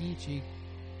 de Rikichi,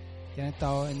 que han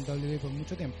estado en WWE por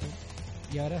mucho tiempo,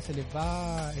 y ahora se les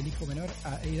va el hijo menor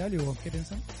a AEW. ¿Qué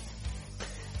piensan?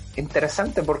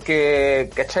 Interesante, porque,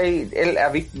 ¿cachai? Él ha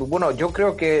visto, bueno, yo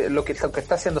creo que lo que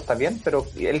está haciendo está bien, pero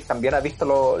él también ha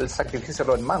visto el sacrificio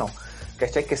de los hermanos,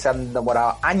 ¿cachai? Que se han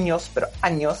demorado años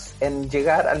en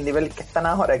llegar al nivel que están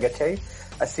ahora, ¿cachai?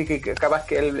 Así que capaz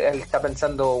que él está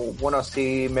pensando, bueno,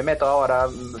 si me meto ahora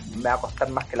me va a costar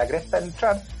más que la cresta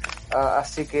entrar,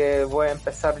 así que voy a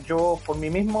empezar yo por mí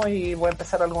mismo y voy a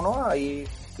empezar algo nuevo, y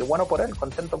qué bueno por él,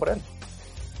 contento por él.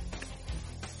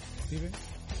 ¿Sí, ve?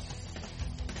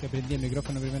 Que prendí el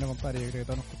micrófono primero, compadre, yo creo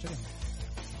que todos nos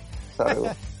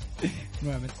escucharemos.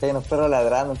 Nuevamente. Hay unos perros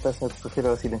ladrando, entonces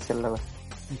prefiero silenciar la voz.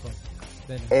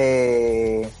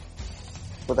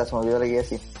 Puta, se me olvidó lo que iba a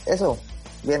decir. Eso,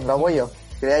 bien, lo apoyo,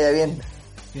 que le vaya bien.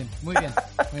 Bien, muy bien,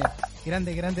 muy bien.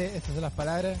 Grande, estas son las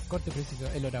palabras, corto y preciso,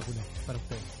 el oráculo para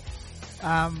ustedes.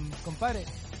 Compadre,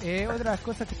 otras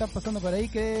cosas que están pasando por ahí,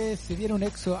 que se viene un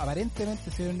éxodo,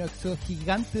 aparentemente se viene un éxodo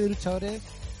gigante de luchadores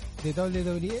de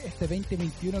WWE este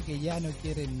 2021 que ya no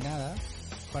quieren nada,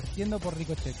 partiendo por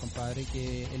Ricochet, compadre,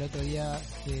 que el otro día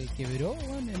se quebró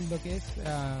en lo que es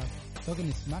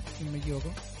Token Smack, si no me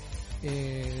equivoco.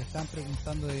 Estaban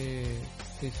preguntando de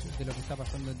lo que está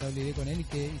pasando en WWE con él y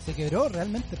se quebró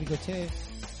realmente. Ricochet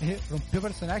rompió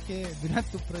personaje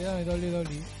durante un programa de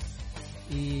WWE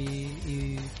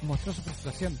y mostró su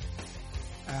frustración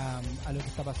a lo que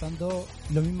está pasando.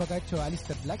 Lo mismo que ha hecho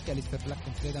Aleister Black, que Aleister Black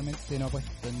completamente no ha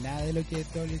puesto nada de lo que es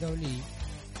WWE.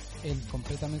 Él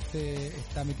completamente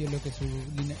está metido en lo que es su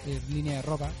línea de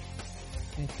ropa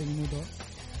en este minuto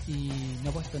y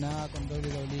no ha puesto nada con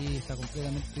WWE, está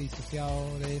completamente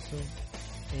disociado de eso.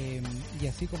 Y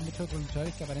así con muchos otros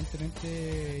luchadores que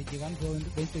aparentemente llegando en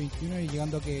 2021 y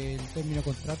llegando a que el término de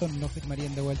contrato no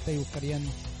firmarían de vuelta y buscarían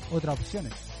otras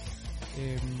opciones.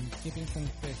 ¿Qué piensan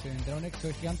ustedes? ¿Se vendrá un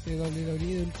éxodo gigante de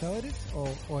WWE de luchadores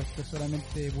o esto es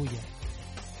solamente bulla?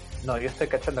 No, yo estoy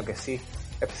cachando que sí,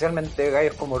 especialmente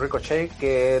gallos como Ricochet,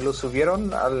 que lo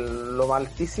subieron a lo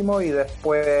altísimo y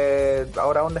después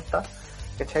ahora ¿dónde está?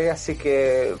 ¿Cachai? Así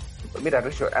que mira,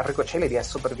 a Ricochet le iría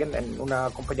súper bien en una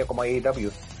compañía como AEW.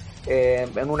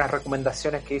 En unas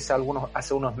recomendaciones que hice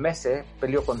hace unos meses,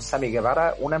 peleó con Sammy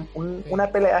Guevara,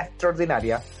 una pelea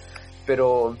extraordinaria,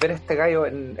 pero ver a este gallo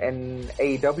en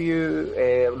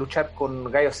AEW luchar con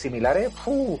gallos similares,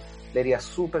 le iría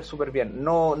súper bien.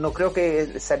 No creo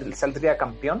que saldría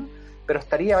campeón, pero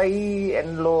estaría ahí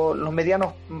en los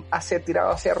medianos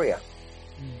tirado hacia arriba.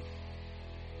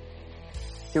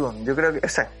 Sí, bueno, yo creo que, o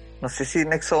sea, no sé si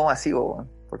un éxodo masivo, bueno,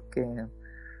 porque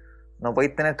no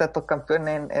podéis tener tantos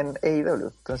campeones en AEW,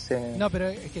 entonces... No, pero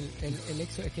es que el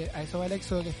éxodo, es que a eso va el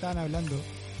éxodo que estaban hablando.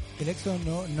 El éxodo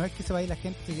no es que se vaya la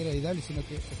gente que quiere AEW, sino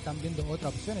que están viendo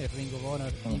otras opciones, Ring of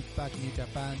Honor, Impact, New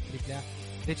Japan, AAA.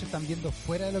 De hecho están viendo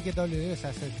fuera de lo que es WWE, o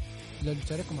sea, los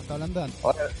luchadores como estaba hablando antes.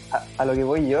 Ahora, a lo que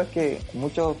voy yo es que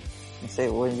muchos, no sé,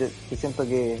 bueno, yo siento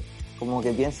que como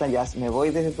que piensan, ya me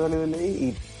voy desde WWE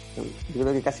y yo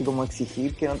creo que casi como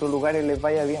exigir que en otros lugares les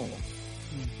vaya bien, ¿no?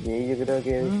 Y ahí yo creo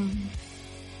que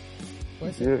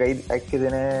ahí hay que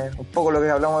tener un poco lo que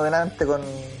hablamos delante con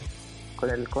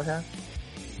el cosa,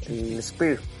 el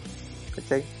Spear,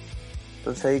 ¿cachai?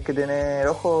 Entonces hay que tener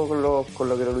ojo con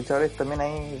lo que los luchadores también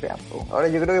ahí vean, po. Ahora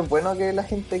yo creo que es bueno que la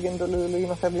gente que en WWE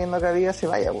no está pidiendo cabida se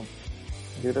vaya, po.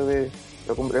 Yo creo que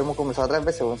lo hemos conversado otras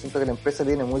veces, po. Siento que la empresa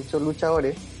tiene muchos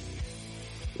luchadores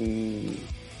y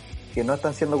que no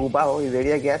están siendo ocupados y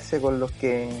debería quedarse con los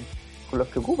que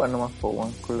ocupan nomás,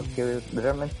 po, con los que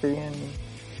realmente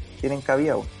tienen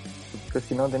cabida, po. Porque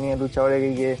si no tenían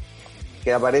luchadores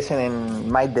que aparecen en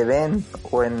Might the Event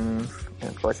o en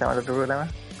 ¿cómo se llama el otro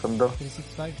programa? Son dos.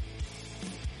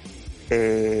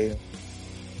 365.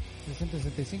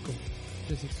 365.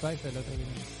 365 es el otro que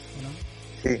no.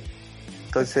 Sí.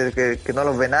 Entonces que no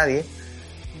los ve nadie.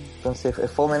 Entonces es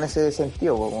fome en ese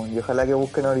sentido, po, y ojalá que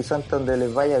busquen horizonte donde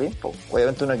les vaya bien, po.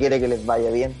 Obviamente uno quiere que les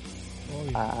vaya bien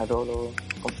a todos los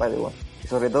compadres, bueno. Y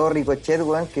sobre todo Ricochet,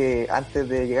 bueno, que antes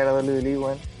de llegar a WWE,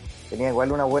 bueno, tenía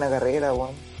igual una buena carrera,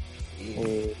 bueno.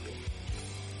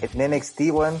 En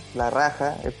NXT, bueno, la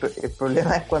raja. El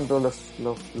problema es cuando los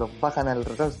bajan al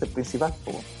roster principal,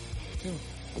 po. Sí.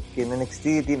 Porque en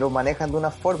NXT lo manejan de una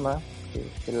forma que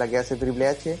es la que hace Triple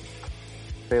H,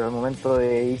 pero al momento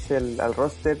de irse al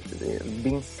roster,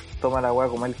 Vince toma la hueá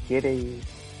como él quiere y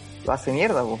lo hace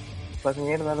mierda, po. Lo hace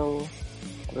mierda a los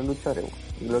luchadores, po.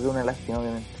 Y lo que es una lástima,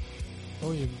 obviamente.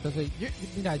 Oye, entonces, yo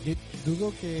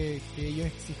dudo que ellos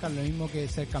exijan lo mismo que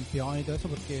ser campeón y todo eso,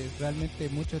 porque realmente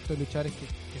muchos de estos luchadores que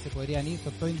se podrían ir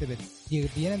son todos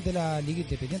independientes. Vienen de la liga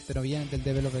independiente, no vienen del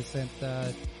Developer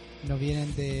Center, no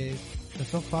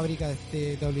son fábrica de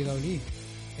este WWE.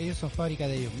 Ellos son fábrica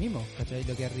de ellos mismos, ¿cachai?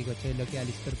 Lo que es Ricochet, lo que es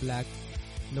Aleister Black,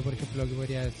 por ejemplo, lo que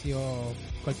podría haber sido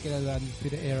cualquiera de la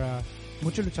Undisputed Era.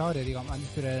 Muchos luchadores, digamos,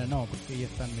 Undisputed Era no, porque ellos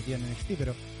están metidos en NXT,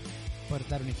 pero por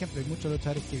dar un ejemplo, hay muchos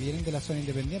luchadores que vienen de la zona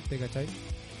independiente, ¿cachai?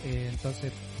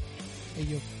 Entonces,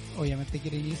 ellos obviamente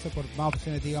quieren irse por más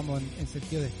opciones, digamos, en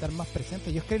sentido de estar más presentes.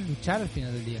 Ellos quieren luchar al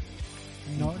final del día.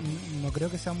 No creo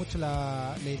que sea mucho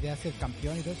la idea de ser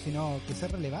campeón y todo, sino que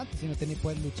ser relevante, sino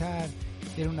poder luchar,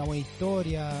 tener una buena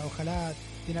historia, ojalá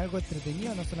tener algo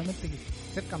entretenido, no solamente que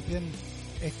ser campeón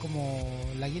es como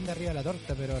la guinda arriba de la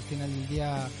torta, pero al final del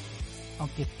día,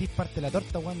 aunque estés parte de la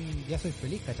torta, bueno, ya soy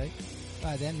feliz, ¿cachai?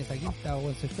 Te dan esa quinta,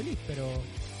 bueno, soy feliz, pero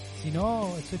si no,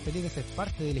 soy feliz de ser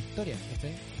parte de la historia,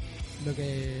 ¿cachai? Lo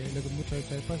que muchos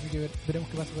después, así que veremos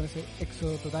qué pasa con ese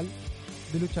éxodo total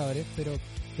de luchadores, pero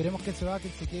veremos quién se va,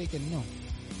 quién se quede y quién no.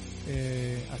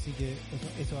 Así que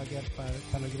eso va a quedar para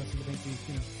lo que va a ser el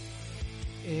 2021.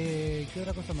 ¿Qué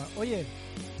otra cosa más? Oye,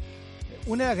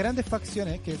 una de las grandes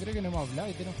facciones que yo creo que no hemos hablado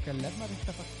y tenemos que hablar más de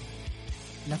esta facción,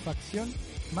 la facción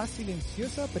más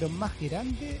silenciosa pero más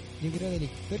grande, yo creo, de la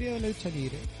historia de la lucha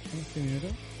libre en este minuto,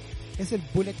 es el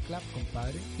Bullet Club,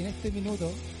 compadre, que en este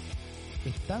minuto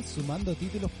están sumando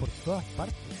títulos por todas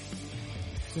partes,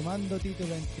 sumando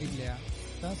títulos en AAA,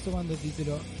 están sumando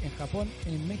títulos en Japón,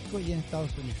 en México y en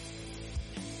Estados Unidos.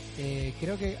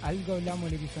 Creo que algo hablamos en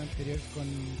el episodio anterior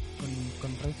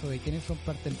con Renzo de quiénes son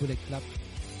parte del Bullet Club,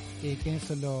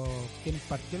 quiénes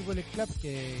partió el Bullet Club,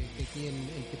 que aquí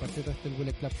el que partió todo esto el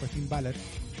Bullet Club fue Finn Balor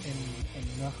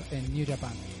en New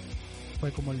Japan,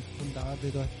 fue como el fundador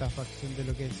de toda esta facción de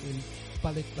lo que es el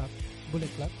Bullet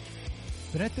Club.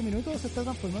 Pero en este minuto se está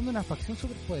transformando en una facción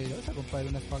súper poderosa, compadre,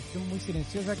 una facción muy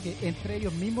silenciosa que entre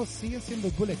ellos mismos siguen siendo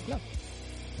el Bullet Club.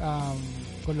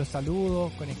 Con los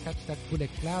saludos, con el hashtag Bullet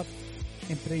Club,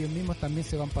 entre ellos mismos también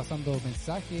se van pasando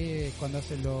mensajes cuando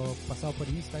hacen los pasados por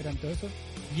Instagram, todo eso,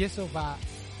 y eso va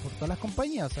por todas las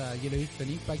compañías. O sea, yo lo he visto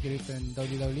en Impact, yo lo he visto en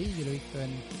WWE, yo lo he visto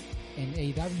en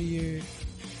AEW,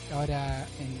 ahora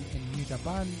en New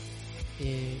Japan.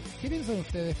 ¿Qué piensan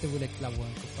ustedes de este Bullet Club,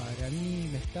 bueno, compadre? A mí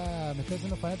me está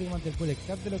haciendo fanático más del Bullet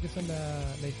Club de lo que son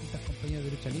las distintas compañías de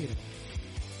lucha libre.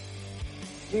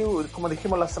 Sí, como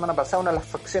dijimos la semana pasada, una de las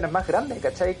facciones más grandes,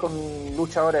 ¿cachai? Con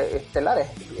luchadores estelares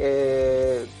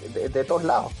de todos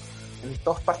lados, en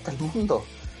todas partes del mundo.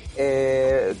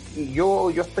 Yo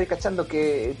estoy cachando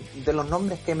que de los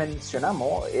nombres que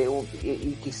mencionamos,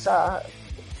 y quizá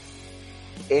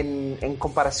en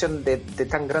comparación de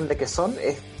tan grande que son,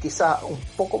 es quizá un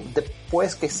poco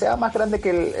después que sea más grande que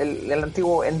el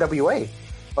antiguo NWA,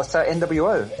 o sea,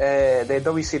 NWL de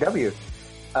WCW.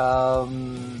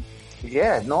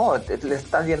 Le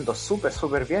están yendo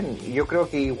súper bien, y yo creo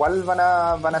que igual van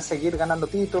a seguir ganando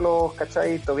títulos,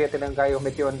 ¿cachai? Todavía tienen gallos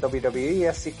metidos en WWE,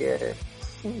 así que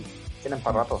tienen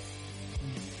para rato.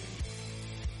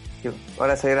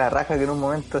 Ahora se ve la raja que en un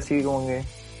momento así como que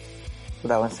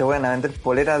se pueden a vender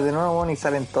poleras de nuevo, y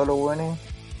salen todos los buenos,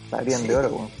 salían de oro,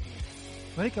 bueno.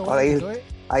 Ahora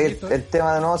ahí el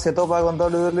tema de nuevo se topa con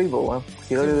WWE, bueno.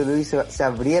 Si WWE se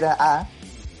abriera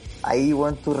ahí,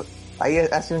 bueno, ahí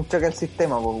hace un choque al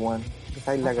sistema, pues, bueno.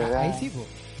 La cagada. Ahí sí,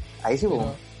 pues.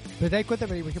 Pero te das cuenta,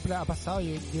 por ejemplo, ha pasado,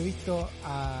 yo he visto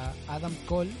a Adam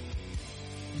Cole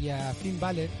y a Finn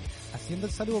Balor haciendo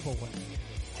el saludo, pues, bueno,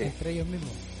 entre ellos mismos,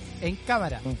 en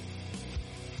cámara.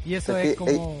 Y eso es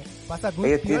como pasa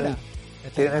muy piola.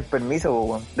 Tienen el permiso, pues,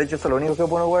 bueno. De hecho, eso es lo único que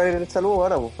pone jugar el saludo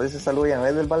ahora, pues. Ese saludo ya no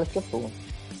es del Balor Club, pues, bueno.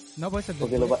 No, pues el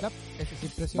del Balor Club. Ese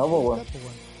sí es no, pues, bueno.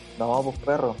 No, pues,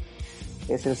 perro.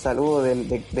 Es el saludo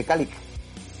de Calic,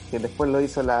 que después lo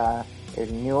hizo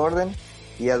el New Order,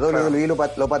 y a WWE lo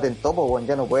patentó, pues, bueno.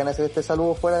 Ya no pueden hacer este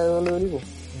saludo fuera de WWE, pues.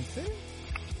 ¿En serio?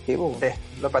 Sí, pues.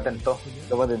 Sí, lo patentó.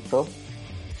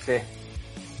 Sí.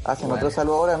 Hacen otro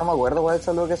saludo ahora, no me acuerdo cuál es el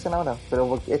saludo que hacen ahora, pero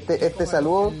porque este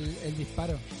saludo, el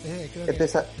disparo,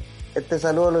 este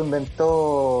saludo lo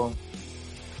inventó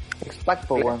X-Pac,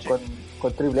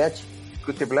 con Triple H.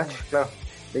 Con Triple H, claro.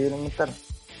 Ellos lo inventaron.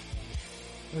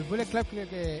 El Bullet Club creo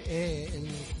que es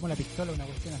como la pistola, una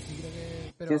cuestión así, creo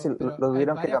que. Pero, sí, pero lo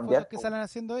tuvieron que cambiar. Que salen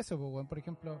haciendo eso, pues, bueno. Por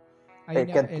ejemplo,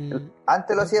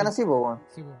 antes lo hacían así, pues, bueno.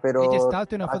 Sí, pero AJ Styles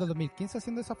tiene una foto 2015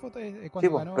 haciendo esa foto cuando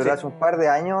sí, ganó. Pero hace un par de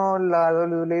años la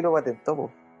WWE lo patentó,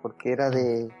 pues, porque era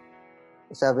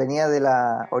o sea, venía de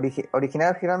la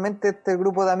originalmente este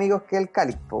grupo de amigos que es el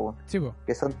Calic, pues, sí, pues.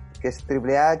 que es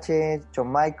Triple H,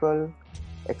 Shawn Michaels,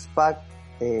 X-Pac,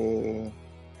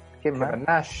 ¿quién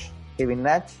más? Kevin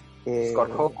Nash, Scott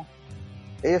Hall.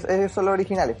 Ellos son los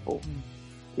originales, po.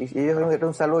 Y ellos era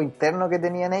un saludo interno que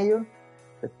tenían ellos.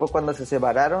 Después, cuando se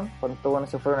separaron, cuando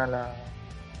se fueron a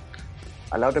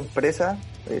la otra empresa,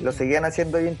 lo seguían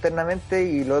haciendo ellos internamente,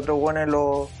 y los otros buenos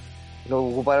lo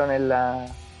ocuparon en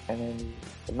el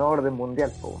nuevo orden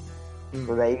mundial, po.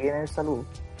 Pues de ahí viene el saludo.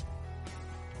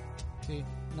 Sí,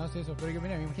 no sé eso, pero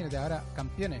mira, imagínate ahora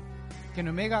campeones. Que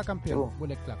no mega campeón,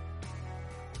 Bullet Club.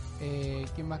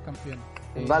 ¿Quién más campeón?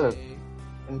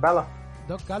 Balor.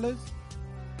 Doc Gallows,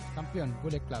 campeón,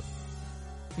 Bullet Club.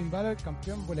 Finn Balor,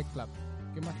 campeón, Bullet Club.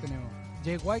 ¿Qué más tenemos?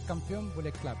 Jay White, campeón,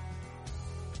 Bullet Club.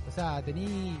 O sea,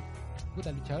 tení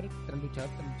luchador tras luchador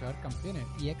campeones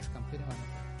y ex campeones,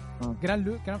 bueno.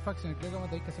 Gran facción. Creo que vamos a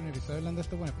tener que hacer un episodio hablando de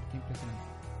esto, bueno, porque es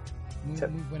impresionante.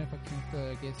 Muy buena facción esto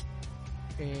de que es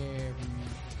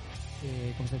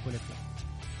 ¿cómo se llama? Bullet Club.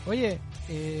 Oye,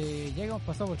 ya que hemos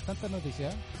pasado por tantas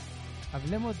noticias,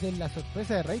 hablemos de la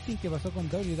sorpresa de rating que pasó con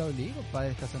WWE,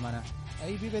 compadre, esta semana.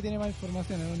 Ahí Pipe tiene más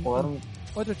información.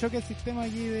 Otro choque al sistema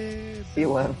aquí de Sí,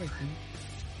 bueno. rating.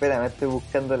 Espérame, estoy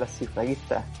buscando las cifras. Aquí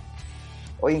está.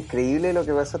 Oye, increíble lo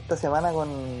que pasó esta semana con...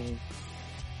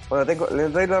 Bueno,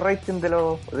 les doy los ratings de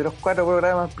los 4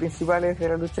 programas principales de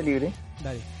la lucha libre.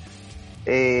 Dale.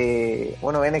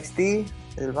 Bueno, NXT,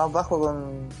 el más bajo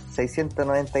con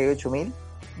 698.000.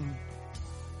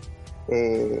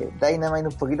 Dynamite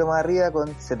un poquito más arriba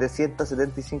con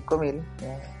 775.000.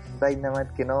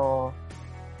 Dynamite que no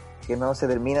se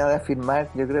termina de afirmar,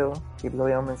 yo creo, que lo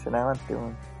habíamos mencionado antes.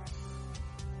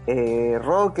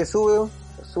 Raw que sube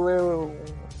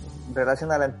en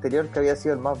relación al anterior, que había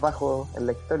sido el más bajo en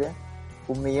la historia,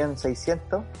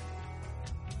 1.600.000.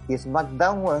 Y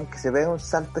SmackDown, weón, que se pega un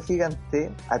salto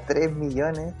gigante a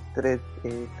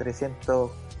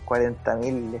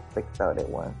 3.340.000 espectadores,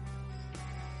 weón.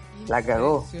 La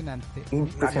cagó.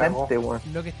 Impresionante, weón.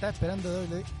 Lo que está esperando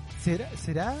WWE.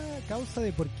 ¿Será causa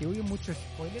de porque hubo muchos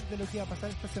spoilers de lo que iba a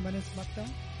pasar esta semana en SmackDown?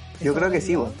 Yo creo que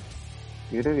sí, weón.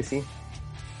 Yo creo que sí.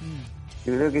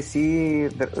 Yo creo que sí.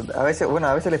 A veces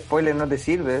el spoiler no te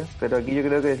sirve, pero aquí yo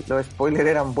creo que los spoilers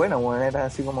eran buenos, weón. Era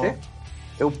así como... ¿Sí?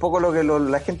 Es un poco lo que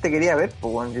la gente quería ver,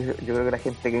 pues, weón. Yo creo que la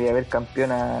gente quería ver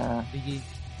campeón a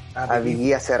Big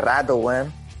E hace rato,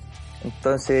 weón.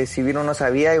 Entonces, si bien uno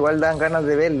sabía, igual dan ganas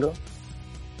de verlo.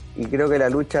 Y creo que la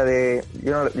lucha de...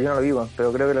 Yo no lo vi, weón,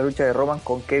 pero creo que la lucha de Roman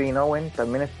con Kevin Owens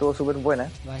también estuvo súper buena.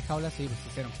 La de jaula sí, pues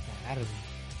hicieron cagar,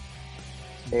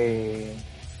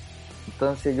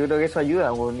 entonces yo creo que eso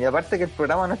ayuda, weón. Y aparte que el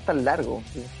programa no es tan largo,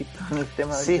 insisto en el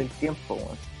tema del tiempo,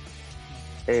 weón.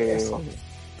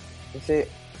 Entonces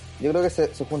yo creo que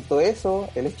se juntó eso,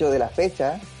 el hecho de la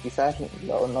fecha, quizás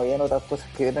no habían otras cosas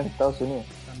que ver en Estados Unidos.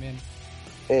 También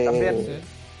sí.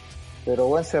 Pero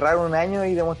bueno, cerraron un año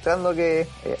y demostrando que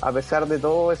a pesar de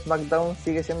todo, SmackDown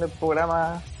sigue siendo el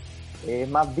programa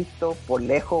más visto por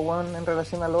lejos, bueno, en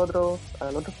relación al otro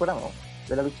programa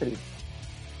de la lucha libre.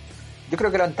 Yo creo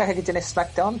que la ventaja que tiene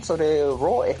SmackDown sobre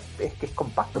Raw es que es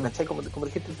compacto, ¿cachai? Como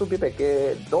dijiste tú, Pipe,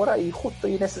 que dura y justo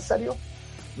y necesario,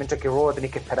 mientras que Raw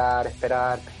tenéis que esperar,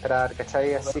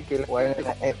 ¿cachai? Así que bueno,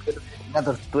 es una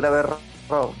tortura ver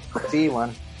Raw. Sí,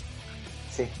 man.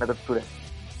 Sí, una tortura.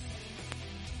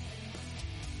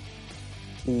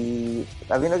 Y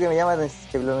a mí lo que me llama la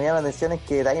atención es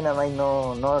que Dynamite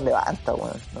no levanta,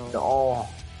 weón. No,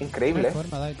 increíble.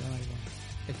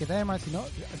 Es que Dynamite, si no,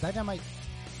 Dynamite,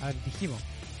 a ver, dijimos,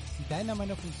 si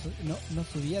Dynamite no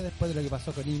subía después de lo que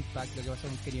pasó con Impact, lo que pasó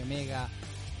con Kenny Omega,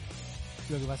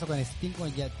 lo que pasó con Sting,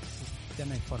 ya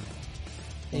no hay forma.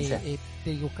 Tiene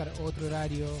que buscar otro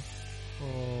horario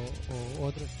o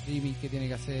otro streaming que tiene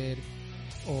que hacer,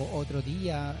 o otro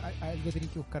día, algo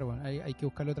tienen que buscar, bueno, hay que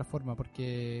buscarle otra forma,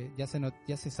 porque ya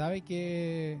se sabe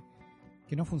que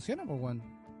no funciona, pues, bueno.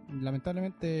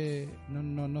 Lamentablemente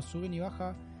no sube ni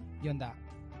baja, y anda,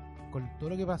 con todo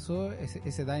lo que pasó,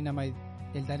 ese Dynamite,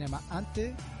 el Dynamite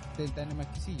antes del Dynamite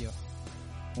que siguió,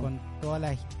 con todas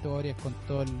las historias, con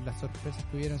todas las sorpresas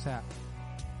que hubieron, o sea,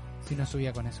 si no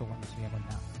subía con eso, no subía con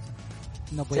nada, o sea,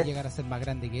 no puede llegar a ser más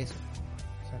grande que eso,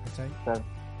 o sea, ¿cachai? Claro.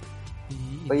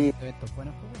 Y oye, eventos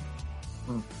buenos, pues,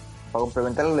 bueno. Para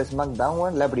complementar el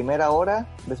SmackDown, la primera hora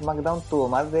de SmackDown tuvo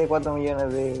más de 4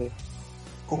 millones de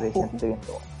gente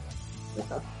viendo.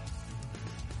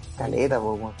 Caleta,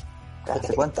 pues,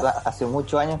 hace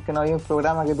muchos años que no había un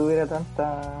programa que tuviera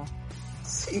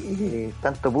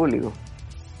tanto público.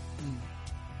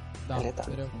 No,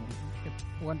 pero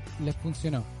bueno, les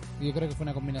funcionó. Yo creo que fue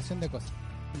una combinación de cosas.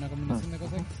 Una combinación de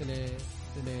cosas que le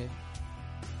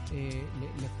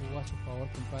jugó a su favor,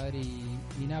 compadre, y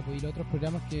nada, pues, y los otros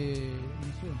programas que no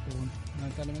suben, pues,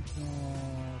 lamentablemente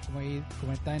como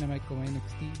Dynamite, como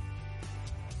NXT,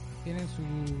 tienen su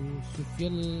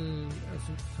fiel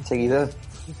sus seguidores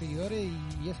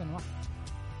y eso no va.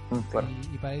 Claro.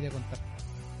 Y para ir de contar.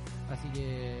 Así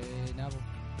que nada, pues.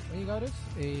 Oye, cabros,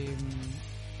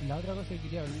 la otra cosa que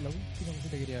quería hablar, la última cosa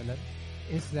que quería hablar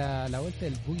es la vuelta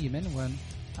del Boogeyman, weón,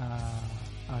 a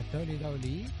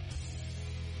WWE,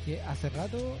 que hace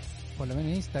rato, por lo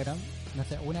menos en Instagram, no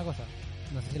sé, una cosa,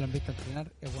 no sé si lo han visto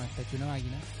entrenar, es bueno, está hecho una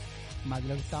máquina, más de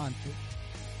lo que estaba antes.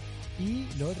 Y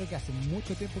lo otro, que hace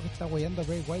mucho tiempo que está guayando a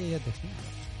Bray Wyatt y a The Fiend.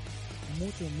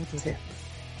 Mucho tiempo.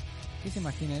 ¿Qué se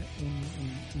imaginan?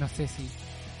 No sé si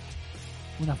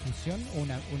una fusión o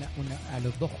una a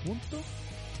los dos juntos,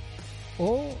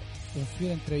 o un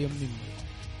feud entre ellos mismos.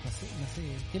 No sé,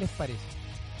 ¿qué les parece?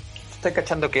 Estoy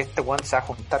cachando que este one se va a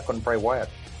juntar con Bray Wyatt.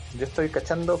 Yo estoy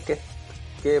cachando que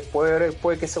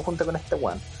puede que se junte con este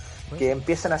one. que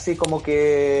empiecen así como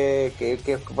que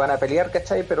van a pelear,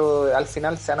 ¿cachai? Pero al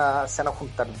final se van a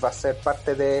juntar. Va a ser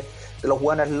parte de los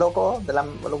buenos locos,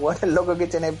 los buenos locos que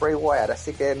tiene Bray Wyatt.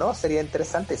 Así que no, sería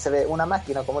interesante. Y se ve una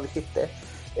máquina, como dijiste,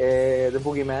 de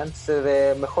Boogeyman. Se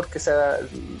ve mejor que sea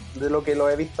de lo que lo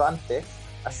he visto antes.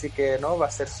 Así que no, va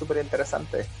a ser súper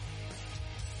interesante.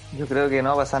 Yo creo que no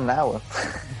va a pasar nada, weón.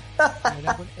 El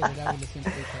Oráculo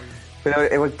siempre está ahí. Pero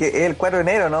porque es el 4 de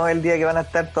enero, ¿no? El día que van a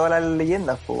estar todas las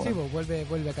leyendas, pues. Sí, pues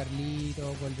vuelve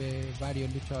Carlito, vuelve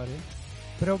varios luchadores.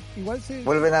 Pero igual se...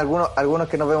 Vuelven algunos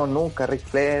que no vemos nunca, Ric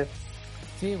Flair,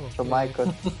 sí, pues, Shawn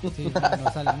Michaels. Sí,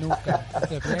 no salen nunca. Esta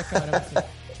es la primera vez que van a aparecer.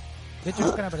 De hecho,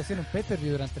 nunca han aparecido en un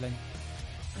pay-per-view durante el año.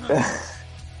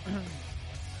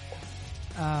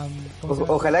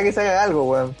 Ojalá que se haga algo,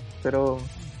 weón. Pero,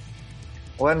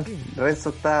 weón, sí. Renzo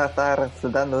está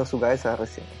reflotando de su cabeza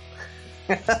recién.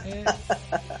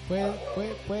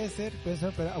 Puede ser,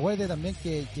 pero acuérdate también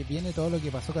que viene todo lo que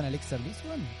pasó con Alexa Bliss,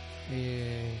 weón.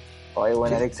 Oye,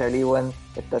 weón, Alexa Bliss, weón,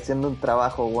 está haciendo un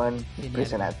trabajo, weón,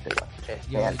 impresionante,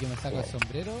 weón. Yo me saco el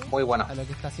sombrero muy bueno a lo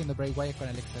que está haciendo Bray Wyatt con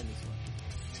Alexa Bliss, weón.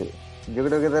 Sí, yo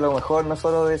creo que es de lo mejor, no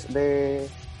solo de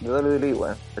WWE,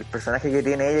 weón. El personaje que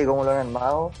tiene ella y cómo lo han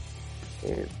armado,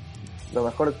 lo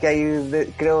mejor que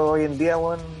hay, creo, hoy en día,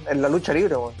 weón, es la lucha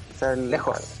libre, weón. O sea,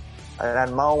 lejos. Han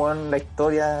armado, weón, la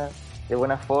historia de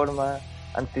buena forma,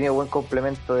 han tenido buen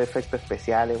complemento de efectos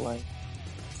especiales, weón.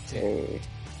 Sí.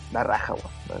 La raja,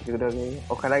 weón. Yo creo que,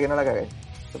 ojalá que no la caguen.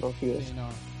 Sí,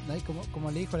 no, y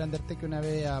como le dijo el Undertaker una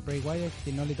vez a Bray Wyatt,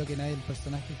 que no le toque a nadie el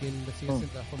personaje, que él lo siga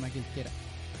haciendo de la forma que él quiera.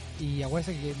 Y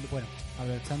acuérdense que, bueno,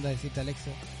 aprovechando a decirte a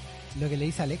Alexa, lo que le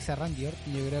dice Alexa a Randy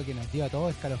Orton, yo creo que nos dio a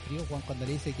todos escalofríos, Juan, cuando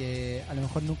le dice que a lo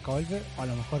mejor nunca vuelve, o a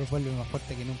lo mejor vuelve más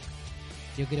fuerte que nunca.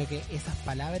 Yo creo que esas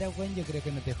palabras, güey, yo creo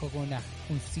que nos dejó con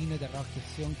un signo de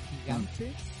interrogación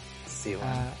gigante. Sí,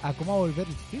 bueno. a cómo va a volver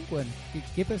el fin, güey.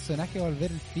 ¿Qué personaje va a volver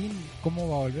el fin? ¿Cómo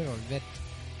va a volver?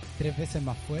 3 veces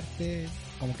más fuerte,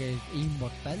 como que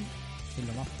inmortal, es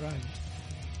lo más probable.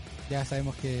 Ya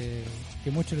sabemos que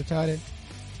muchos luchadores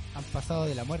han pasado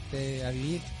de la muerte a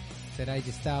vivir. Será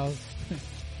AJ Styles.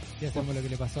 Ya sabemos lo que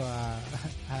le pasó a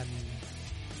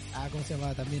 ¿cómo se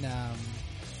llama? También a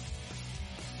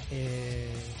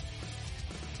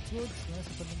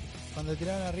cuando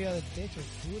tiraron arriba del techo,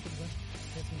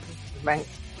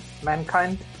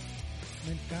 Mankind,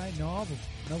 no,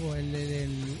 en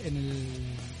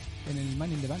el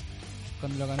Man in the Bank,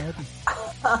 cuando lo ganó Otis.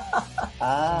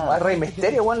 Rey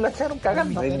Misterio, weón, lo echaron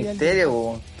cagando. Rey Misterio,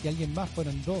 weón. Y alguien más,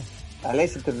 fueron 2.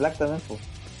 Aleister Black también, pues.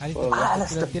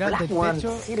 Lo tiraron del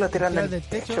techo. Sí, lo tiraron del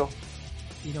techo.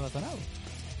 Y no pasó nada.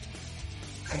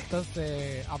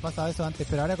 Entonces, ha pasado eso antes,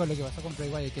 pero ahora con lo que pasó con Bray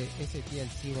Wyatt, que ese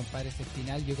TLC, compadre, ese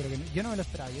final, yo creo que no, yo no me lo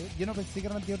esperaba, yo no pensé que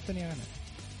Randy Orton iba a ganar.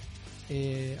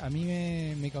 A mí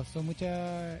me causó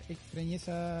mucha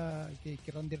extrañeza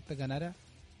que Randy Orton ganara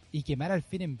y quemara el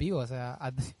fin en vivo. O sea,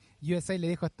 USA le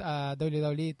dijo a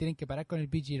WWE, tienen que parar con el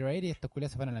PG rating y estos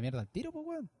culiados se van a la mierda al tiro, pues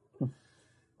weón.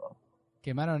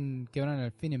 Quemaron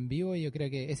el fin en vivo y yo creo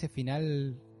que ese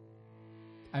final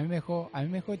a mí me dejó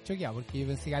choqueado porque yo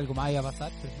pensé que algo más iba a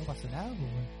pasar, pero no pasó nada,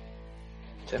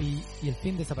 pues, sí. Y el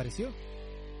fin desapareció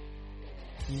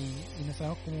y no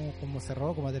sabemos cómo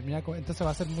cerró, cómo terminar. Entonces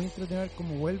va a ser muy entretenido ver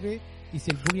cómo vuelve y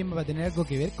si el Boogeyman va a tener algo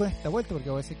que ver con esta vuelta, porque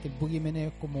va a ser que el Boogeyman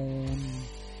es como un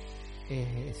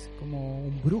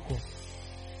brujo.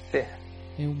 Sí.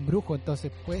 Es un brujo, entonces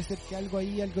puede ser que algo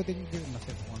tenga que ver, no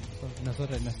sé,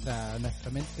 nosotros en nuestra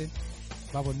mente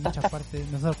va por muchas partes.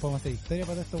 Nosotros podemos hacer historia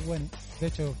para estos buenos. De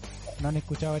hecho, nos han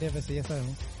escuchado varias veces, ya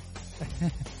sabemos.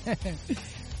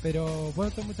 Pero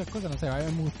pueden ser muchas cosas, no sé, a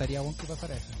mí me gustaría que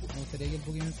pasara eso. Me gustaría que el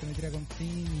Pokémon se metiera con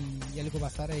Finn y algo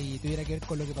pasara y tuviera que ver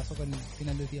con lo que pasó con el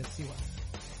final del día igual.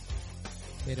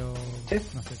 Pero ¿sí?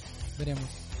 No sé, veremos.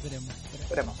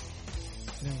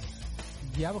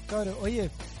 Ya, pues cabros, oye,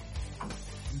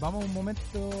 vamos un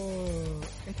momento.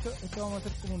 Esto vamos a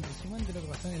hacer como un resumen de lo que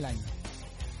pasó en el año.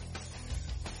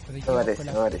 Me parece.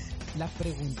 Las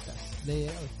preguntas.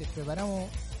 Preparamos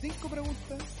 5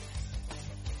 preguntas.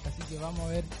 Así que vamos a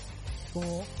ver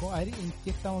a ver en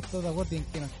qué estamos todos de acuerdo y en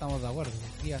qué no estamos de acuerdo.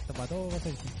 Aquí hasta para todo va a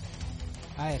ser.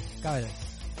 A ver, cabros,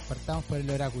 partamos por el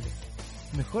oráculo.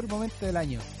 Mejor momento del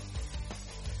año.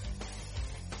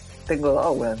 Tengo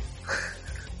 2, weón.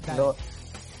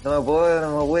 No me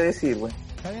puedo decir, weón.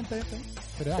 Está bien.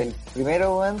 Pero el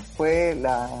primero, weón, fue el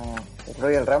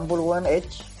Royal Rumble, weón,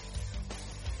 Edge.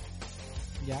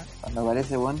 Ya. Cuando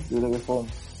aparece, weón, yo creo que fue un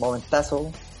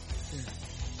momentazo. Sí.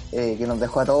 Que nos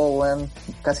dejó a todos, weón,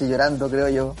 casi llorando, creo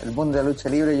yo. El mundo de la lucha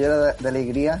libre llora de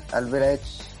alegría al ver a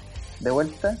Edge de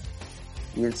vuelta.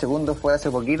 Y el segundo fue hace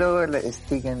poquito, el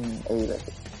Stick en AEW.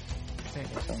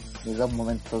 Son mis 2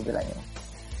 momentos del año.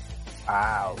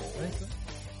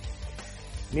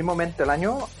 Mi momento del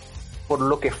año, por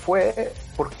lo que fue,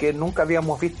 porque nunca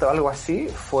habíamos visto algo así,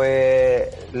 fue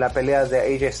la pelea de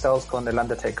AJ Styles con el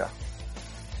Undertaker.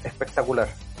 Espectacular.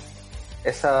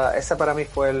 Esa para mí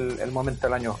fue el momento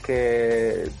del año,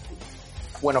 que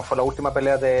bueno, fue la última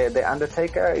pelea de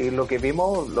Undertaker, y lo que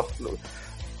vimos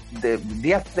de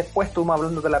días después estuvimos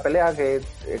hablando de la pelea, que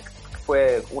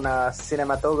fue una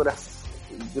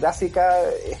cinematográfica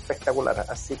espectacular,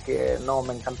 así que no,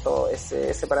 me encantó.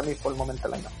 Ese para mí fue el momento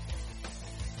del año.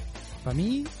 Para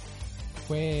mí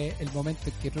fue el momento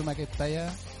en que Drew McIntyre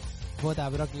bota a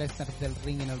Brock Lesnar del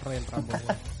ring en el Royal Rumble.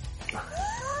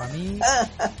 Para mí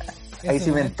ahí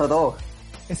cimentó todo.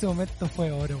 Ese momento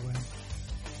fue oro, weón.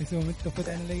 Ese momento fue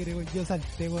tan alegre, weón. Yo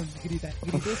salté, weón, grité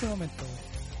ese momento,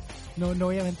 weón. No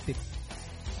voy a mentir.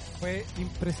 Fue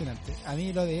impresionante. A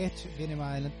mí lo de Edge viene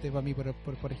más adelante para mí, por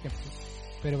ejemplo.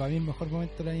 Pero para mí el mejor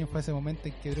momento del año fue ese momento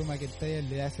en que Drew McIntyre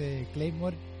le hace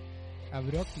Claymore a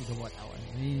Brock y lo bota, weón.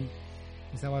 Y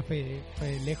esa weá fue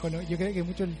lejos, ¿no? Yo creo que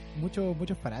muchos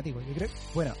fanáticos. Yo creo,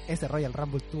 bueno, ese Royal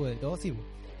Rumble tuvo de todo, sí, weón.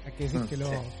 Hay que decir que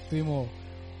tuvimos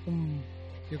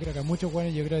yo creo que muchos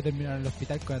buenos, yo creo que terminaron en el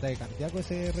hospital con ataque cardíaco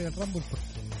ese Royal Rumble, porque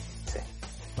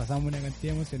pasamos una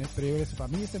cantidad de emociones, pero yo creo que para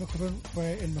mí ese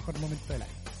fue el mejor momento del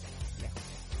año.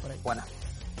 Por ahí. Buena.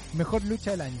 Mejor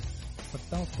lucha del año.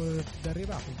 Partamos por de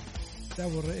arriba abajo. Ya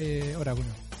por Oráculo.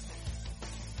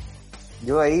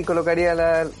 Yo ahí colocaría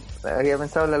había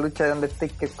pensado en la lucha de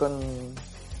Undertaker con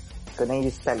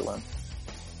AJ Styles, weón.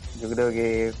 Yo creo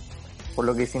que por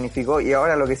lo que significó, y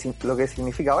ahora lo que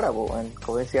significa ahora, pues, weón.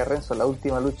 Como decía Renzo, la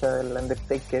última lucha del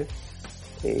Undertaker,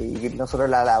 y que nosotros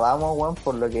la alabamos, weón,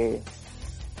 por lo que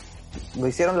lo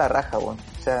hicieron la raja, weón.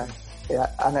 O sea,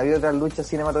 han habido otras luchas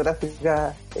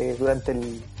cinematográficas durante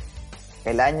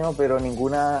el año, pero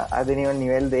ninguna ha tenido el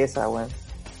nivel de esa, weón.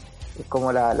 Es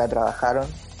como la trabajaron.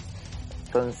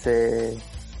 Entonces,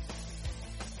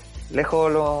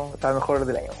 lejos la mejor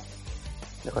del año.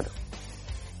 Lejos.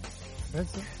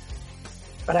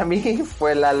 Para mí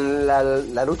fue la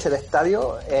lucha de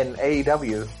estadio en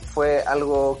AEW. Fue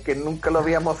algo que nunca lo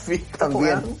habíamos visto.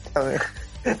 También.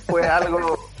 Fue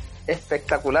algo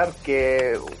espectacular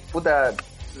que, puta,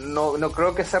 no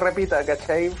creo que se repita,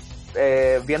 ¿cachai?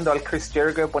 Viendo al Chris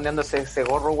Jericho poniéndose ese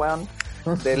gorro, weón,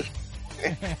 del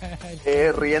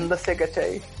riéndose,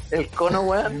 ¿cachai? El cono,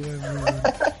 weón.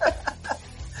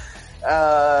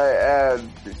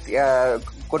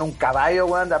 Con un caballo,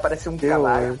 weón, aparece un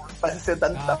caballo, weón. Parece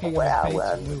tanta weá,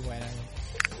 weón.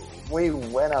 Muy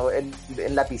buena,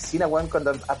 en la piscina, weón,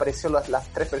 cuando apareció las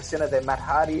 3 versiones de Matt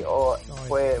Hardy,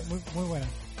 fue muy buena.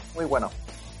 Muy bueno.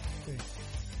 Sí.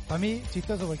 Para mí,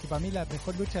 chistoso, porque para mí la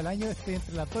mejor lucha del año estoy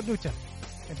entre las 2 luchas.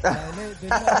 Entre la de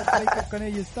Undertaker con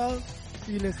AJ Styles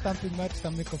y el Stamping Match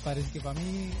también, compadre. Así que para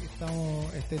mí estoy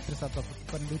entre esas dos, porque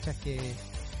fueron luchas que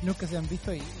nunca se han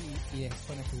visto y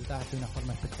fueron ejecutadas de una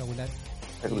forma espectacular.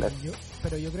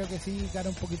 Pero yo creo que sí gana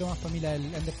un poquito más para mí la del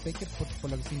Undertaker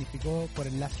por lo que significó, por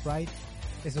el Last Ride,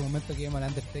 ese momento que vimos al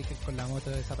Undertaker con la moto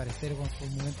de desaparecer, fue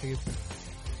un momento que...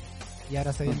 Y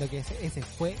ahora sabiendo que ese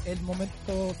fue el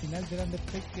momento final del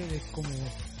Undertaker, es como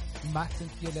más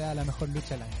sentido le da la mejor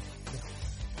lucha al año.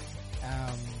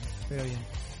 Pero bien.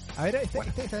 A ver, esta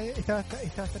va a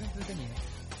estar entretenida.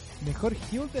 Mejor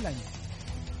heel del año.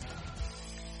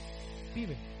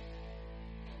 Pibe.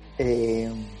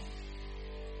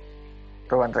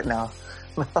 Roman Reigns, no.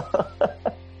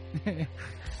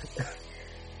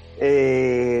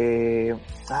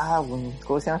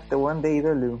 ¿Cómo se llama este weón de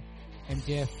IW?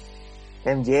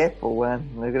 MJF, pues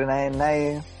weón. No creo que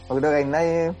hay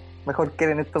nadie mejor que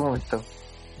él en estos momentos.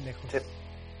 Lejos. Sí.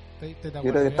 Estoy yo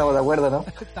creo que estamos de acuerdo, ¿no?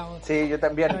 Sí, yo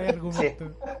también. Sí.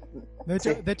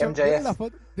 De hecho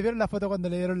 ¿vieron la foto cuando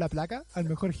le dieron la placa al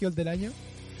mejor heel del año?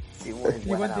 Sí, muy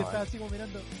igual buena, te estaba así como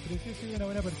mirando, pero sí soy una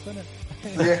buena persona.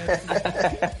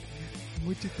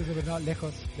 Muy chistoso, pero no,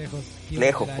 lejos. Lejos,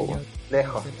 lejos.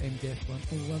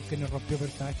 Un weón que no rompió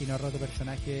personaje y no ha roto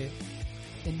personaje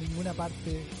en ninguna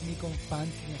parte, ni con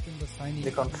fans, ni haciendo signing.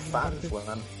 Ni con fans,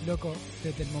 weón. Loco,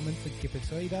 desde el momento en que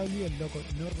empezó IW, el loco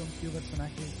no rompió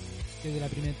personaje desde la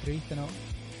primera entrevista, no.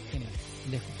 Genial.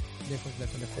 Lejos. Sí.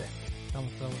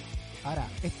 Estamos todos. Ahora,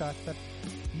 esta va a estar,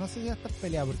 no sé si va a estar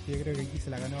peleada porque yo creo que aquí se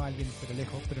la ganó alguien, pero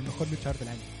lejos, pero el mejor luchador del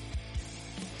año.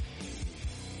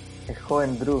 El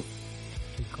joven Drew.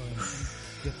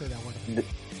 Yo estoy de acuerdo.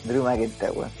 Drew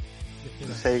McIntyre, weón.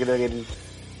 O sea, yo creo que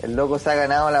el loco se ha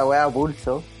ganado la weá a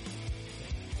pulso.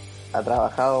 Ha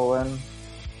trabajado, weón,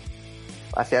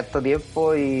 hace harto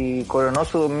tiempo y coronó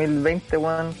su 2020,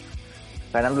 weón,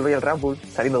 ganando el Royal Rumble,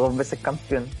 saliendo 2 veces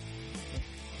campeón.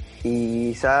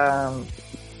 y se ha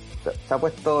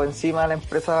puesto encima de la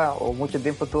empresa, o mucho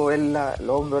tiempo tuvo él los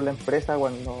hombros de la empresa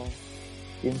cuando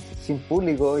sin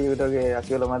público. Yo creo que ha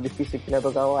sido lo más difícil que le ha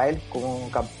tocado a él como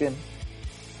campeón.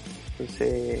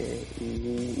 Entonces,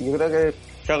 y yo creo que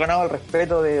se ha ganado el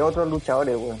respeto de otros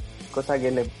luchadores, weón. Cosa que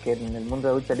en el mundo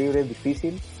de la lucha libre es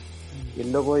difícil. Y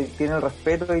el loco tiene el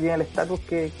respeto y tiene el estatus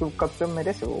que un campeón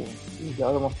merece, weón. Y lo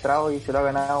ha demostrado y se lo ha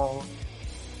ganado,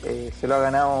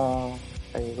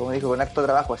 como dijo, con harto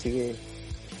trabajo. Así que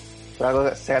por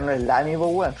algo se ganó el Lamy,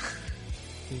 pues, weón.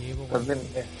 Sí, pues, weón.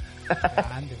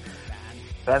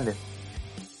 Grande.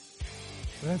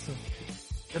 Eso.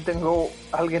 Yo tengo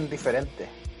a alguien diferente.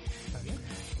 ¿Está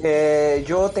bien?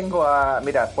 Yo tengo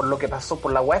mira, por lo que pasó,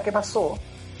 por la weá que pasó,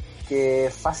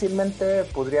 que fácilmente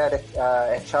podría haber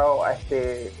echado a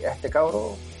este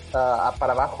cabro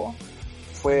para abajo,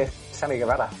 fue Sammy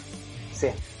Guevara. Sí,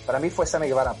 para mí fue Sammy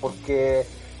Guevara, porque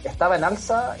estaba en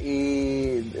alza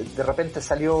y de repente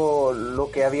salió lo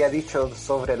que había dicho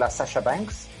sobre la Sasha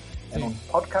Banks en un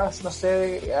podcast, no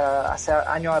sé, hace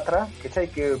años atrás, ¿cachai?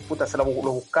 Que puta se lo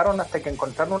buscaron hasta que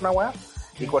encontraron una weá,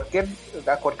 y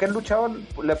a cualquier luchador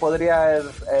le podría haber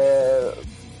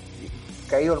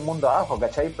caído el mundo abajo,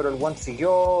 ¿cachai? Pero el one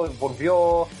siguió,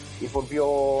 volvió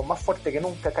más fuerte que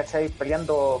nunca, ¿cachai?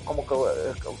 Peleando, como que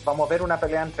vamos a ver una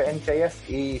pelea entre MJF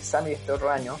y Sammy este otro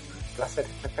año, que va a ser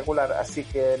espectacular. Así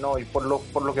que no, y por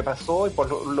lo que pasó y por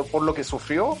lo que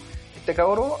sufrió este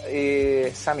cabrón,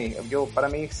 para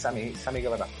mí Sammy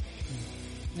Guevara.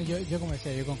 Yo como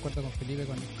decía, yo concuerdo con Felipe,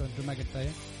 con Drew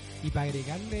McIntyre, y para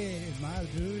agregarle más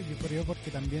yo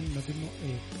porque también nos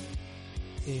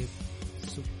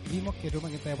vimos que Drew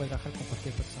McIntyre puede trabajar con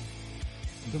cualquier persona.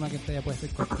 Drew McIntyre puede ser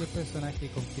cualquier personaje,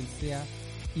 con quien sea,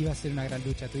 iba a ser una gran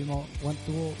lucha. Juan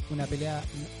tuvo una pelea,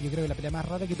 yo creo que la pelea más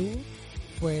rara que tuvo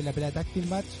fue la pelea tag team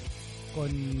match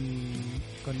con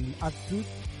R-Truth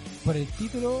por el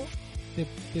título de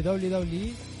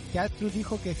WWE, que R-Truth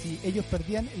dijo que si ellos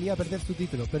perdían, él iba a perder su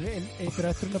título, pero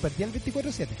R-Truth no perdía el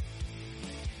 24/7.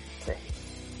 Sí.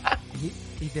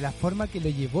 Y de la forma que lo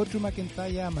llevó Drew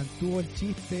McIntyre, mantuvo el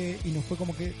chiste, y no fue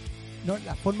como que... No,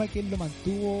 la forma que él lo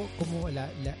mantuvo, como la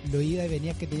ida y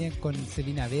venida que tenían con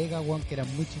Selena Vega, Juan, que era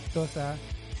muy chistosa.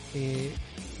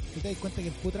 Tú te das cuenta que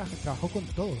el puto trabajó con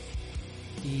todos.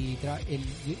 Y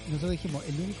nosotros dijimos,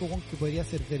 el único one que podría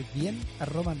hacer ver bien a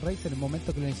Roman Reigns en el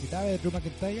momento que lo necesitaba era Drew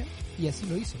McIntyre, y así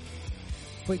lo hizo.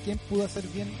 Fue quien pudo hacer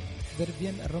ver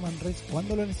bien a Roman Reigns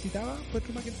cuando lo necesitaba, fue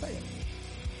Drew McIntyre.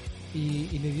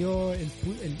 Y le dio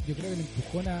yo creo que le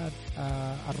empujó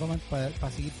a Roman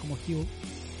para seguir como heel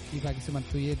y para que se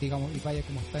mantuviera, digamos, y vaya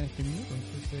como está en este minuto.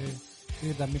 Entonces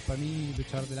creo que también para mí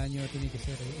luchador del año tiene que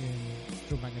ser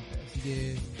Drew McIntyre. Así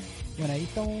que bueno, ahí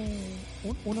está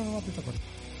uno nomás de esta parte.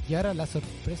 Y ahora la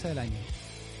sorpresa del año.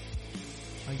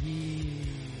 Aquí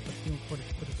partimos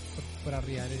por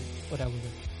arriba, oráculo.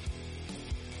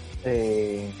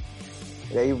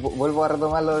 Y ahí vuelvo a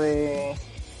retomar lo de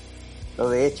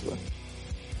Edge, bueno.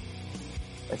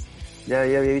 Ya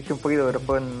había dicho un poquito, pero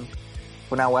fue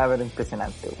una weá pero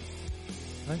impresionante,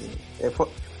 bueno.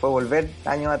 Fue volver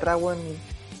años atrás, bueno,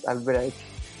 al ver a Edge.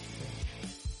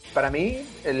 Para mí,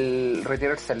 el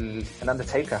retirarse el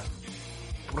Undertaker.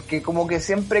 Porque como que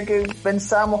siempre que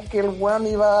pensábamos que el weón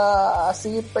iba a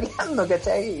seguir peleando,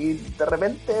 ¿cachai? Y de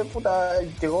repente,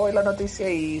 llegó la noticia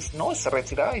y no, se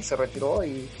retiró,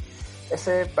 y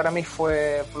ese para mí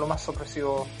fue lo más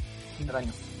sorpresivo del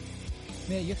año.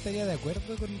 Mira, yo estaría de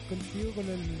acuerdo contigo con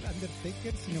el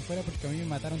Undertaker si no fuera porque a mí me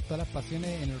mataron todas las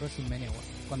pasiones en el WrestleMania, weón,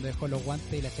 cuando dejó los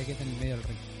guantes y la chaqueta en el medio del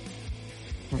ring.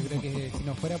 Yo creo que si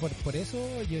no fuera por eso,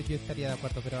 yo estaría de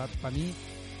acuerdo, pero para mí,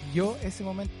 ese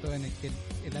momento en el que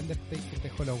el Undertaker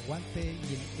dejó los guantes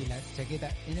y la chaqueta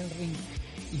en el ring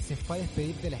y se fue a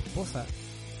despedir de la esposa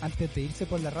antes de irse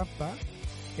por la rampa,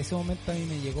 ese momento a mí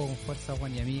me llegó con fuerza,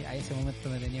 Juan, y a mí a ese momento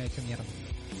me tenía hecho mierda.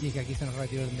 Y es que aquí se nos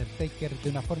retiró el Undertaker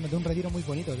de un retiro muy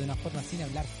bonito, de una forma sin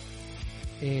hablar.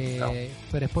 Pero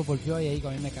después volvió y ahí a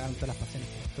mí me cagaron todas las pasiones.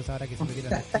 Entonces ahora que se retira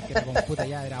el Undertaker, como puta,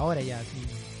 ya era hora, ya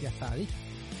estaba dicho.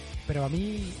 Pero a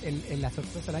mí la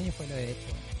sorpresa del año fue la de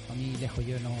esto. A mí lejos,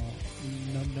 yo no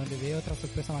le veo otra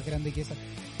sorpresa más grande que esa.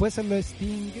 Puede ser lo de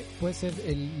Sting, puede ser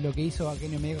lo que hizo a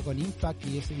Kenny Omega con Impact,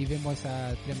 y vemos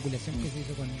esa triangulación que se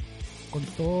hizo con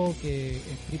todo, que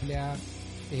en AAA,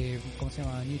 ¿cómo se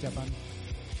llama? New Japan,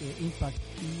 Impact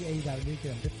y AEW, que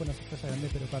también fue una sorpresa grande.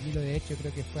 Pero para mí lo de hecho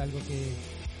creo que fue algo que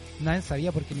nadie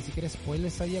sabía, porque ni siquiera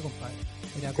spoiler sabía, compadre.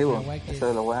 Era como una guay que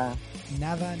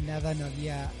nada no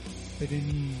había, pero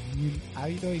ni un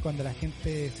hábito, y cuando la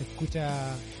gente se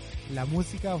escucha la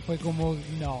música fue como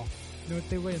no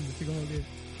estoy bueno, así como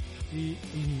que Y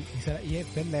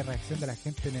es ver la reacción de la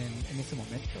gente en ese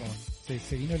momento.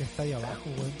 Se vino el estadio abajo,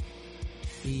 weón.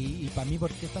 Y para mí,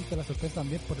 ¿por qué tanto la sorpresa?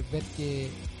 También por ver que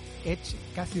Edge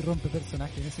casi rompe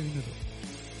personaje en ese minuto.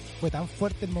 Fue tan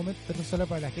fuerte el momento, no solo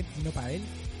para la gente, sino para él,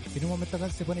 que en un momento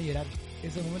casi se pone a llorar.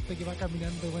 Ese momento que va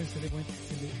caminando, weón,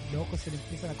 los ojos se le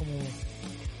empiezan a como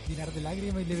llenar de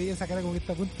lágrimas y le veía esa cara como que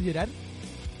está a punto de llorar.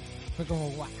 Fue como,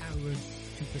 wow, weón,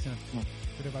 impresionante.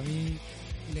 Pero para mí,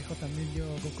 lejos también yo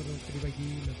concuerdo con Felipe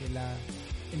aquí, lo que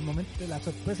el momento, la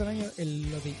sorpresa del año,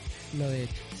 lo de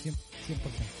hecho, 100%.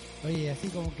 Oye, así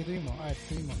como que tuvimos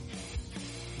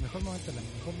mejor momento del año,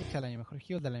 mejor lucha del año, mejor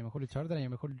heel del año, mejor luchador del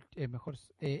año, mejor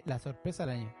la sorpresa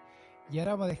del año. Y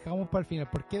ahora dejamos para el final.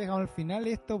 ¿Por qué dejamos al final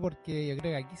esto? Porque yo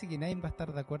creo que aquí sí que nadie va a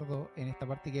estar de acuerdo en esta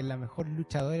parte, que es la mejor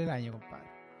luchadora del año, compadre.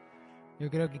 Yo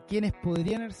creo que quienes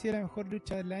podrían haber sido la mejor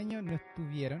lucha del año no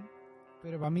estuvieron,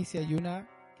 pero para mí sí hay hay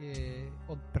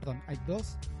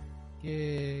dos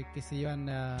que se llevan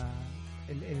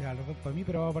el galardón para mí,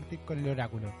 pero vamos a partir con el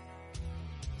oráculo.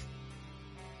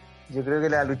 Yo creo que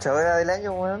la luchadora del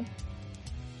año, weón,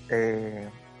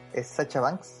 es Sasha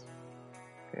Banks,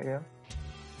 creo.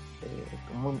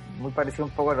 Muy parecido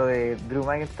un poco a lo de Drew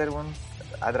McIntyre, weón.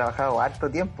 Ha trabajado harto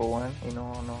tiempo, weón, y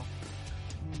no.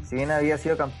 Si bien había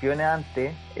sido campeona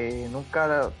antes,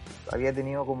 nunca había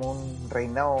tenido como un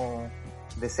reinado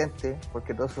decente,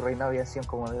 porque todo su reinado había sido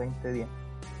como de 20 días.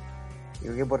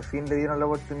 Creo que por fin le dieron la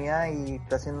oportunidad y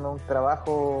está haciendo un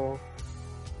trabajo.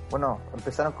 Bueno,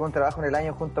 empezaron con un trabajo en el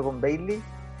año junto con Bayley,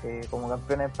 como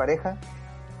campeona en pareja,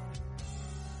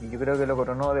 y yo creo que lo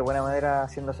coronó de buena manera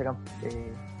haciéndose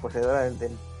poseedora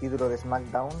del título de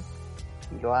SmackDown,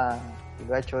 y lo ha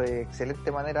hecho de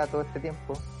excelente manera todo este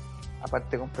tiempo,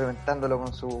 aparte complementándolo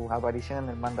con su aparición en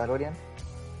el Mandalorian.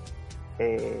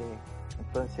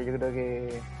 Entonces yo creo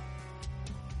que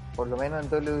por lo menos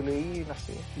en WWE, no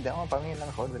sé, digamos, para mí es la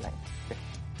mejor del año.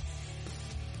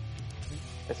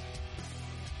 Eso.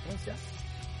 Gracias.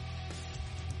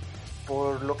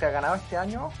 Por lo que ha ganado este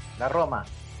año, la Roma.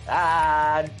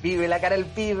 Ah, el pibe, la cara del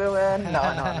pibe, weón. No.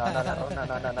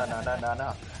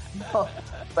 No,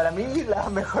 para mí la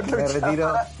mejor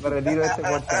luchadora. Me retiro de este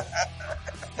podcast.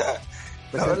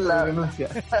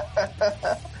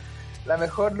 La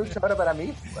mejor luchadora para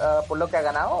mí, por lo que ha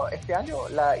ganado este año,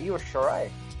 la Io Shirai.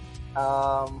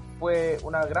 Fue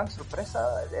una gran sorpresa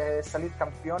salir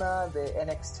campeona de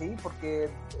NXT, porque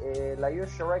la Io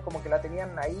Shirai como que la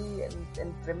tenían ahí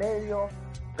entre medio,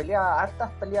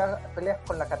 hartas peleas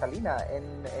con la Catalina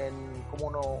en como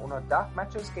unos dark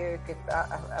matches que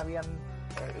habían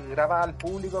grabado al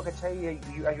público, ¿cachai?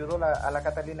 Y ayudó a la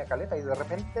Catalina caleta, y de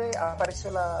repente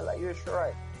apareció la Io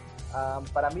Shirai.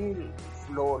 Para mí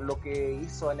lo que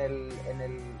hizo en el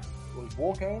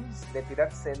War Games, de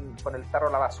tirarse con el tarro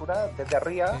a la basura desde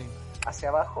arriba hacia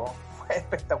abajo, fue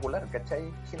espectacular,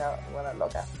 ¿cachai? China, buena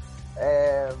loca.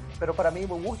 Pero para mí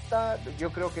me gusta.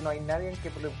 Yo creo que no hay nadie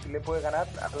que le puede ganar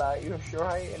a la Io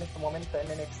Shirai en este momento en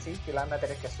NXT, que la van a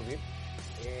tener que subir.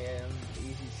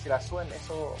 Y si la suben,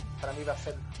 eso para mí va a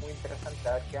ser muy interesante,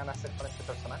 a ver qué van a hacer con este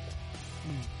personaje.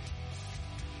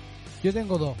 Yo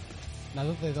tengo las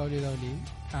dos de WWE.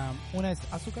 Una es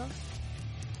Asuka,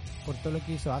 por todo lo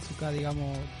que hizo Asuka,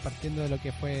 digamos, partiendo de lo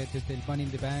que fue desde el Money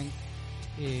in the Bank,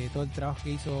 todo el trabajo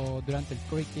que hizo durante el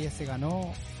COVID, que ella se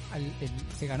ganó a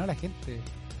la gente.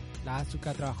 La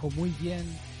Asuka trabajó muy bien,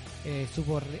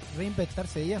 supo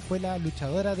reinventarse. Ella fue la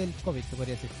luchadora del COVID, se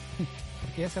podría decir,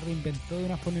 porque ella se reinventó de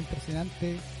una forma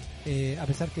impresionante, a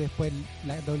pesar que después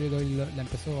la WWE la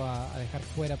empezó a dejar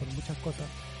fuera por muchas cosas.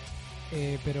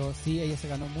 Pero sí, ella se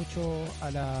ganó mucho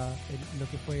lo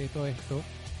que fue todo esto.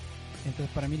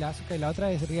 Entonces para mí la Asuka, y la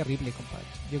otra es Rhea Ripley, compadre.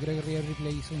 Yo creo que Rhea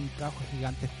Ripley hizo un trabajo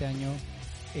gigante este año,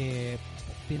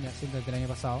 viene haciendo desde el año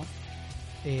pasado,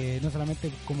 no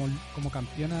solamente como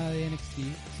campeona de NXT,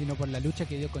 sino por la lucha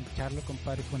que dio con Charlotte,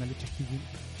 compadre. Fue una lucha gigante,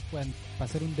 para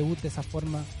hacer un debut de esa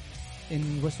forma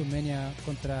en WrestleMania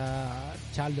contra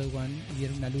Charlotte, y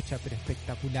era una lucha pero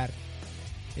espectacular.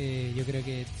 Yo creo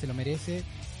que se lo merece,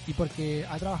 y porque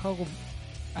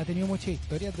ha tenido muchas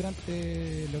historias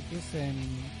durante lo que es en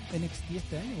NXT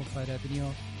este año, compadre. Ha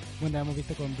tenido, hemos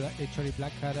visto con Shorty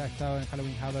Blackheart, ha estado en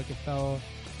Halloween Havoc, ha estado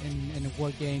en el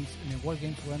War Games,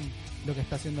 lo que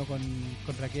está haciendo con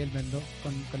Raquel Mendoza,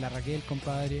 con la Raquel,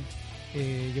 compadre.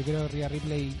 Yo creo que Rhea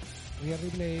Ripley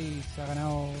se ha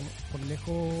ganado por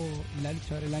lejos la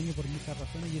luchadora del año por muchas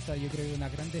razones, y esa yo creo que una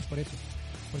grande es por eso,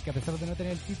 porque a pesar de no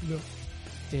tener el título,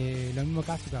 lo mismo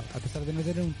que Asuka, a pesar de no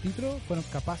tener un título, fueron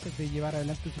capaces de llevar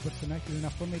adelante su personaje de una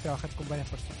forma y trabajar con varias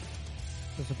personas.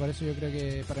 Entonces por eso yo creo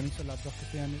que para mí son las dos que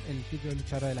tienen el título de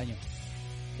luchadora del año,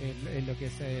 en lo que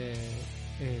es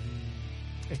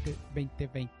este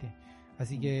 2020.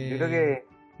 Así que... Yo creo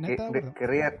 ¿neta? que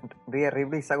Rhea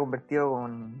Ripley se ha convertido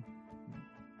con...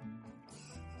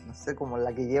 No sé, como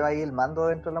la que lleva ahí el mando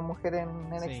dentro de las mujeres en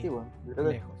NXT, weón. Yo creo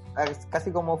lejos. que es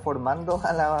casi como formando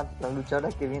a las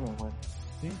luchadoras que vienen, weón.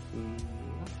 Sí.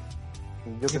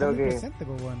 Y yo creo que... presente,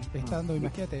 pues, bueno. Está dando,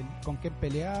 imagínate, con quién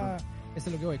pelea, eso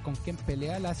es lo que voy, con quién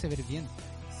pelea la hace ver bien.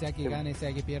 Sea que gane,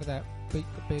 sea que pierda.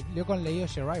 Peleó con Leo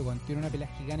Shirai, weón. Tiene una pelea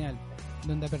gigante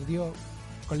donde perdió...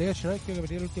 Con Leo Shirai creo que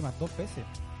perdió las últimas 2 veces.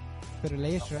 Pero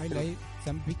Leo Shirai se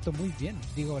han visto muy bien.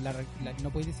 Digo, no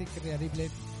podéis decir que Rhea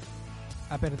Ripley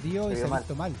ha perdido y se ha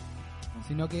visto mal,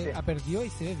 sino que ha perdido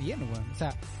y se ve bien, weón. O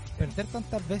sea, perder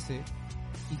tantas veces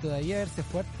y todavía verse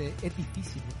fuerte es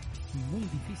difícil, muy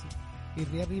difícil. Y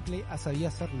Rhea Ripley ha sabido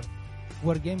hacerlo.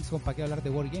 War Games, ¿para qué hablar de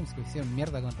War Games? Que hicieron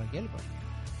mierda con Raquel, weón.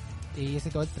 Y ese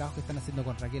todo el trabajo que están haciendo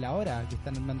con Raquel ahora, que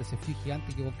están armando ese feud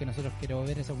gigante que nosotros queremos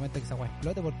ver en ese momento que esa agua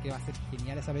explote, porque va a ser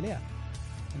genial esa pelea.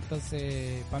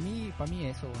 Entonces, para mí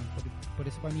eso, weón. Por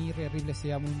eso para mí Rhea Ripley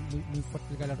sea muy fuerte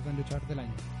el galardón luchador del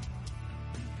año.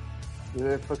 Yo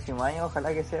el próximo año,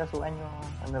 ojalá que sea su año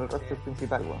en el roster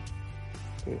principal, weón.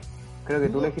 Sí. Creo que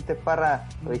tú lo dijiste, Parra,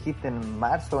 lo dijiste en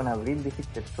marzo o en abril,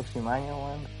 dijiste el próximo año,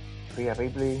 weón. Rhea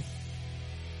Ripley.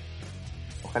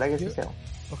 Ojalá que sí sea.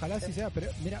 Ojalá sí sea, pero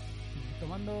mira,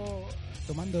 tomando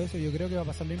eso, yo creo que va a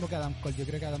pasar lo mismo que Adam Cole. Yo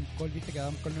creo que Adam Cole, viste que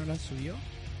Adam Cole no lo han subido.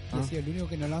 Y ha sido el único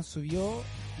que no lo han subido,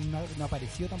 no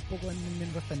apareció tampoco en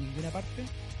el roster en ninguna parte.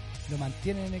 Lo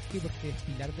mantiene en NXT porque es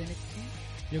pilar de NXT.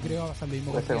 Yo creo que va a pasar lo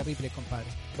mismo con Rhea Ripley, compadre.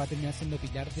 Va a terminar siendo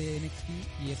pilar de NXT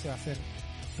y ese va a ser...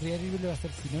 Rhea Ripley va a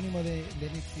ser sinónimo de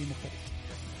NXT y mujeres.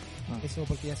 Eso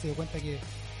porque ya se dio cuenta que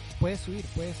puede subir,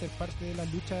 puede ser parte de la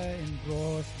lucha en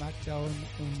Raw, SmackDown,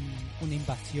 una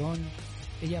invasión.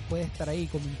 Ella puede estar ahí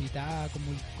como invitada,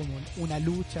 como una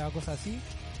lucha o cosas así,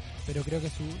 pero creo que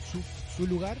su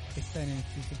lugar está en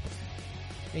NXT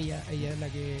 100%. Ella es la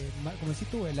que, como decís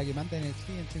tú, es la que manda en NXT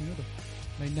en 3 minutos.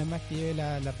 No hay nada más que lleve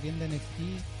la rienda en NXT.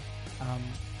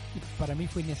 Y para mí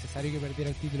fue innecesario que perdiera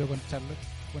el título con Charlotte.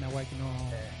 Fue una guay que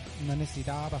no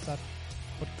necesitaba pasar,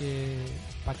 porque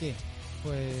 ¿para qué?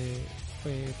 Fue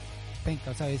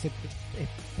penca, o sea, es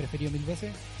preferido 1000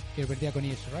 veces que perdía con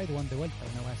Io Shirai de vuelta,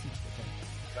 una guay así.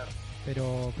 Claro.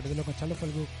 Pero perderlo con Charlotte fue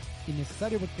algo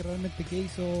innecesario, porque realmente ¿qué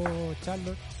hizo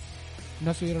Charlotte?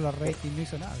 No subieron los ratings, no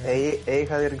hizo nada. Es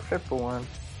hija de Ric Flair, pues, weón.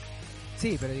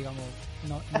 Sí, pero digamos,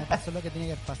 no pasó lo que tenía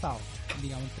que haber pasado,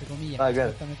 digamos, entre comillas.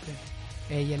 Claro.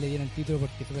 Ella le dieron el título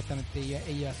porque supuestamente ella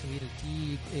iba a subir el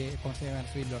kit, cómo se iban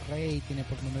a subir los ratings,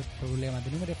 por problemas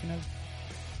de número, al final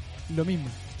lo mismo.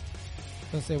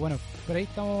 Entonces, bueno, por ahí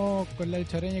estamos con la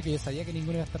luchareña, que yo sabía que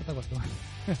ninguno iba a estar de acuerdo.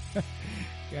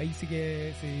 Ahí sí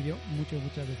que se dividió muchas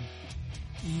veces.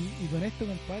 Y con esto,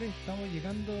 compadre, estamos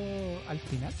llegando al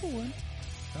final, pues, bueno.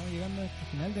 Estamos llegando al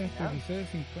final de nuestro episodio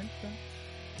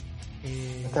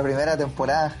 50. Esta primera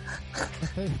temporada.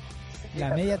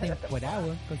 La media temporada,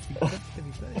 weón, con 50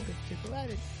 episodios.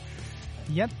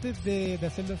 Y antes de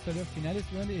hacer los saludos finales,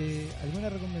 weón, ¿alguna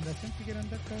recomendación que quieran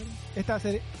dar, cabrón? Esta va a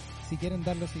ser, si quieren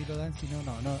darlo, si lo dan, si no.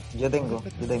 Yo tengo.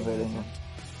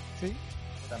 ¿Sí?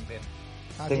 También.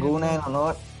 Tengo una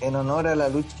en honor a la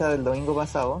lucha del domingo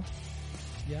pasado.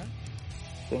 ¿Ya?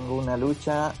 Tengo una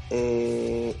lucha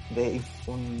de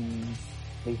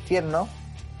infierno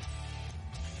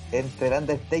entre el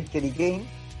Undertaker y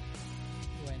Kane.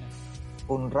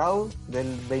 Un Raw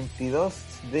del 22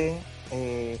 de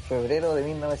febrero de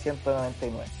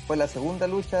 1999. Fue la segunda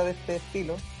lucha de este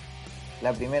estilo.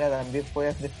 La primera también fue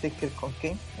Undertaker con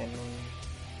Kane en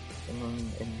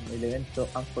el evento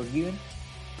Unforgiven,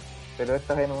 pero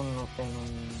esta es en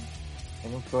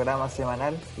un programa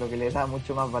semanal, lo que le da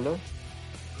mucho más valor.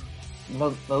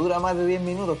 No dura más de 10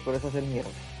 minutos, pero eso es el mierda.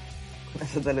 Con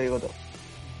eso te lo digo todo.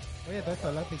 Oye, todo esto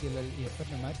hablaste que el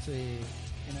Inferno Match,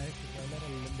 una vez que se hablara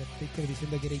el Undertaker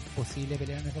diciendo que era imposible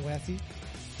pelear en esa wea así,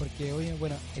 porque hoy,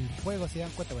 bueno, el fuego, si dan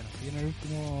cuenta, bueno, si vieron el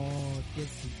último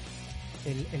TLC,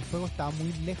 el fuego estaba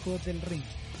muy lejos del ring,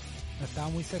 no estaba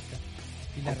muy cerca.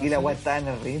 Y aquí la wea estaba en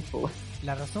el ring, pues.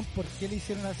 La razón por qué le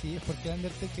hicieron así es porque el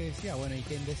Undertaker decía, bueno, y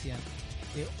Kane decían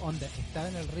que onda, estaba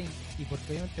en el ring, y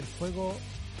porque obviamente el fuego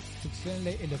succiona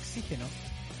el oxígeno.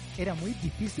 Era muy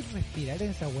difícil respirar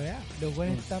en esa weá. Los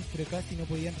buenos estaban pero casi no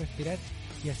podían respirar.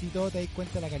 Y así todo te das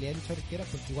cuenta de la calidad de luchador que era,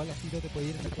 porque igual así todo te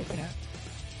podían respirar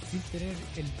sin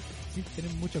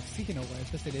tener mucho oxígeno, weá.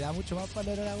 Entonces le da mucho más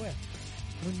valor a la weá.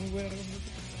 Muy buena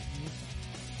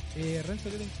recomendación. Renzo,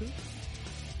 ¿qué tienes tú?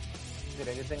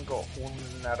 Mira, yo tengo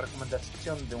una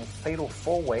recomendación de un Fatal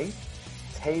 4-Way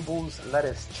Tables,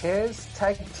 Ladders, Chairs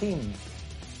Tag Team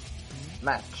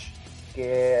Match,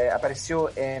 que apareció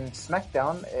en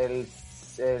SmackDown el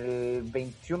el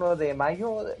 21 de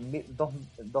mayo de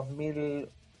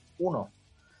 2001.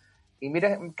 Y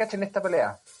miren, cachen esta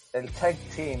pelea. El tag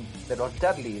team de los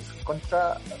Dudleys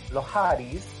contra los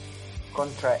Hardys,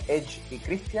 contra Edge y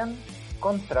Christian,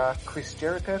 contra Chris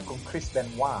Jericho con Chris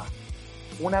Benoit.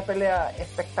 Una pelea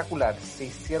espectacular. Se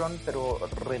hicieron pero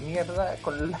remierda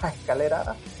con la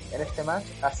escalera en este match.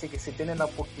 Así que si tienen la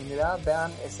oportunidad,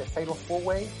 vean ese Fatal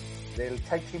 4-Way del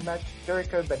tag team match.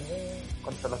 Jericho, Benoit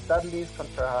contra los Dudleys,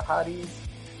 contra Hardys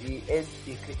y Edge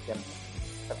y Christian.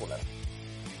 Espectacular.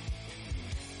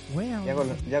 Bueno,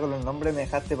 ya con los nombres me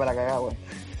dejaste para cagar, weón.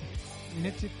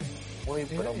 Muy,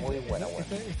 pero muy buena, weón.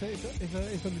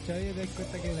 Esos luchadores te das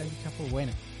cuenta que la lucha fue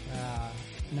buena.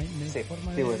 No hay sí,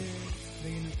 forma sí, de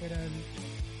que no fuera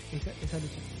esa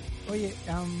lucha. Oye,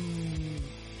 a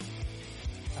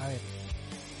ver,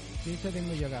 ¿qué lucha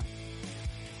tengo yo acá?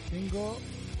 Tengo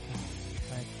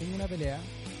una pelea. Aquí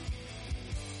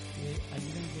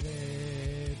tengo que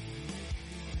leer.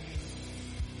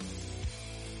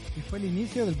 Y fue el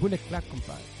inicio del Bullet Club,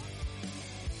 compadre.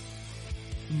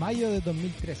 Mayo de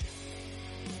 2013.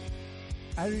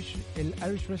 El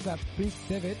Irish wrestler Prince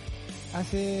Devitt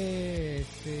se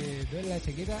duele la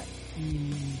chaqueta y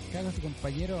caga a su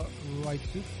compañero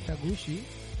Ryosuke Taguchi,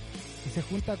 y se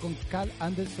junta con Carl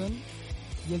Anderson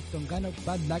y el tongano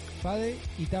Bad Luck Fale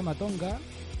y Tama Tonga,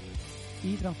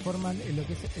 y transforman en lo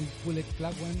que es el Bullet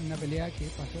Club en una pelea que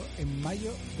pasó en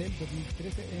mayo del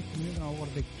 2013 en este minuto. No me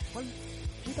acuerdo de cuál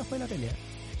puta fue la pelea,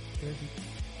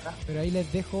 pero ahí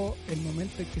les dejo el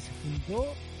momento en que se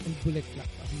fundó el Bullet Club,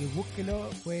 así que búsquelo.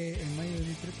 Fue en mayo de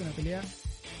 2013 una pelea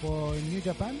por New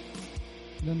Japan,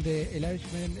 donde el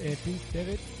Irishman Prince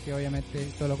Devitt, que obviamente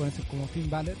todos lo conocen como Finn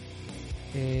Balor,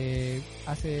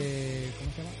 hace,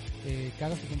 ¿cómo se llama?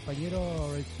 Caga a su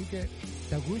compañero Ryosuke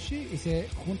Taguchi y se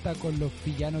junta con los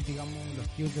villanos, digamos, los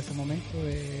heels de ese momento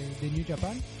de New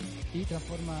Japan, y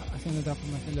haciendo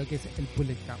transformación en lo que es el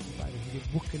Bullet Club, ¿vale? Así que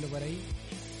búsquenlo por ahí.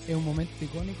 Es un momento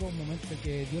icónico, un momento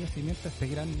que dio nacimiento a esta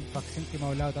gran facción que hemos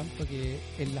hablado tanto, que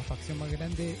es la facción más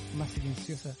grande, más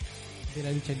silenciosa de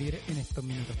la lucha libre en estos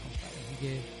minutos, compadre. Así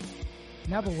que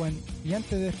nada, pues bueno, y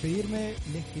antes de despedirme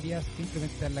les quería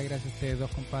simplemente dar las gracias a ustedes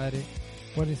dos, compadres,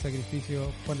 por el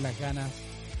sacrificio, por las ganas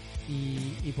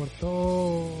y por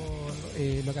todo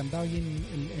lo que han dado aquí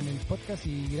en el podcast,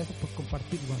 y gracias por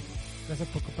compartir, bueno, gracias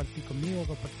por compartir conmigo,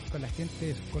 compartir con la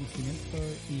gente sus conocimientos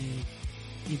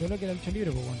y todo lo que es la lucha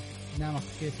libre, pues bueno, nada más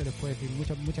que eso les puedo decir.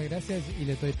 Muchas gracias, y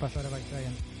les doy paso ahora para que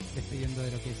vayan despidiendo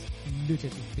de lo que es Lucha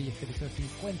Sin Frillo, este episodio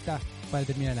 50 para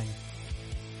terminar el año.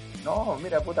 No,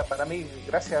 mira, puta, para mí,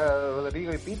 gracias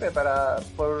Rodrigo y Pipe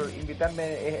por invitarme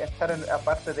a estar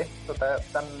aparte de esto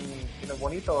tan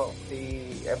bonito,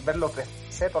 y verlo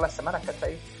crecer todas las semanas,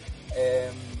 ¿cachai?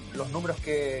 Los números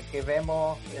que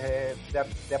vemos,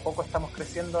 de a poco estamos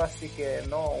creciendo, así que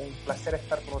no, un placer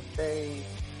estar con usted y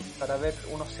para ver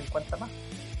unos 50 más.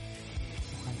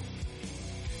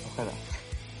 Ojalá.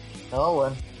 No,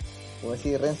 bueno, como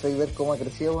decía Renzo, y ver cómo ha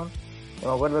crecido, bueno. Yo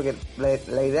me acuerdo que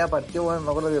la idea partió, bueno, me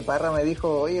acuerdo que Parra me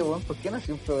dijo, oye, bueno, ¿por qué no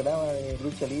hacía un programa de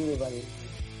lucha libre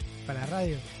para la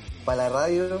radio? Para la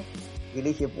radio. Y le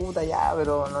dije, puta, ya,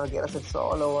 pero no lo quiero hacer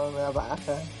solo, bueno, me da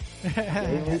paja. Y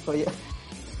ahí me dijo, ya.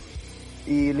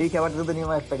 Y le dije, aparte tú tenías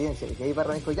más experiencia. Y ahí Parra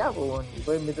me dijo, ya, pues, bueno, y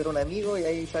puedes meter un amigo, y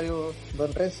ahí salió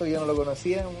Don Renzo, que yo no lo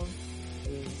conocía, bueno.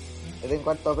 Le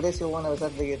tengo harto aprecio, bueno, a pesar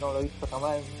de que no lo he visto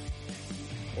jamás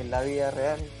en la vida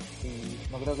real. Y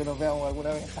no creo que nos veamos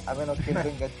alguna vez, a menos que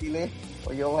venga a Chile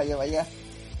o yo vaya para allá.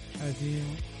 Así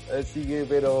que,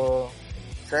 pero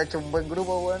se ha hecho un buen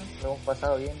grupo, bueno, lo hemos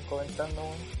pasado bien comentando,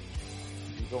 bueno.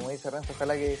 Y como dice Renzo,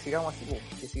 ojalá que sigamos así, bueno,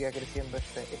 que siga creciendo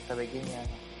esta pequeño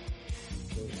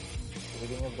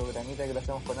programita que lo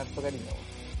hacemos con harto cariño, bueno.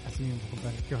 Así mismo,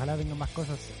 compadre, que ojalá vengan más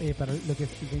cosas para lo que es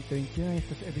el 2021 y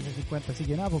este episodio 50. Así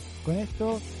que nada, pues con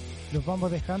esto los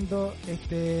vamos dejando.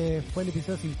 Este fue el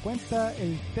episodio 50,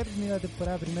 el término de la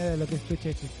temporada primera de lo que es Lucha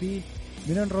HSP.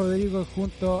 Mirón Rodrigo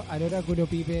junto al Oráculo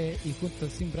Pipe y junto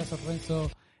Sin Brazos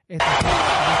Renzo. Este fue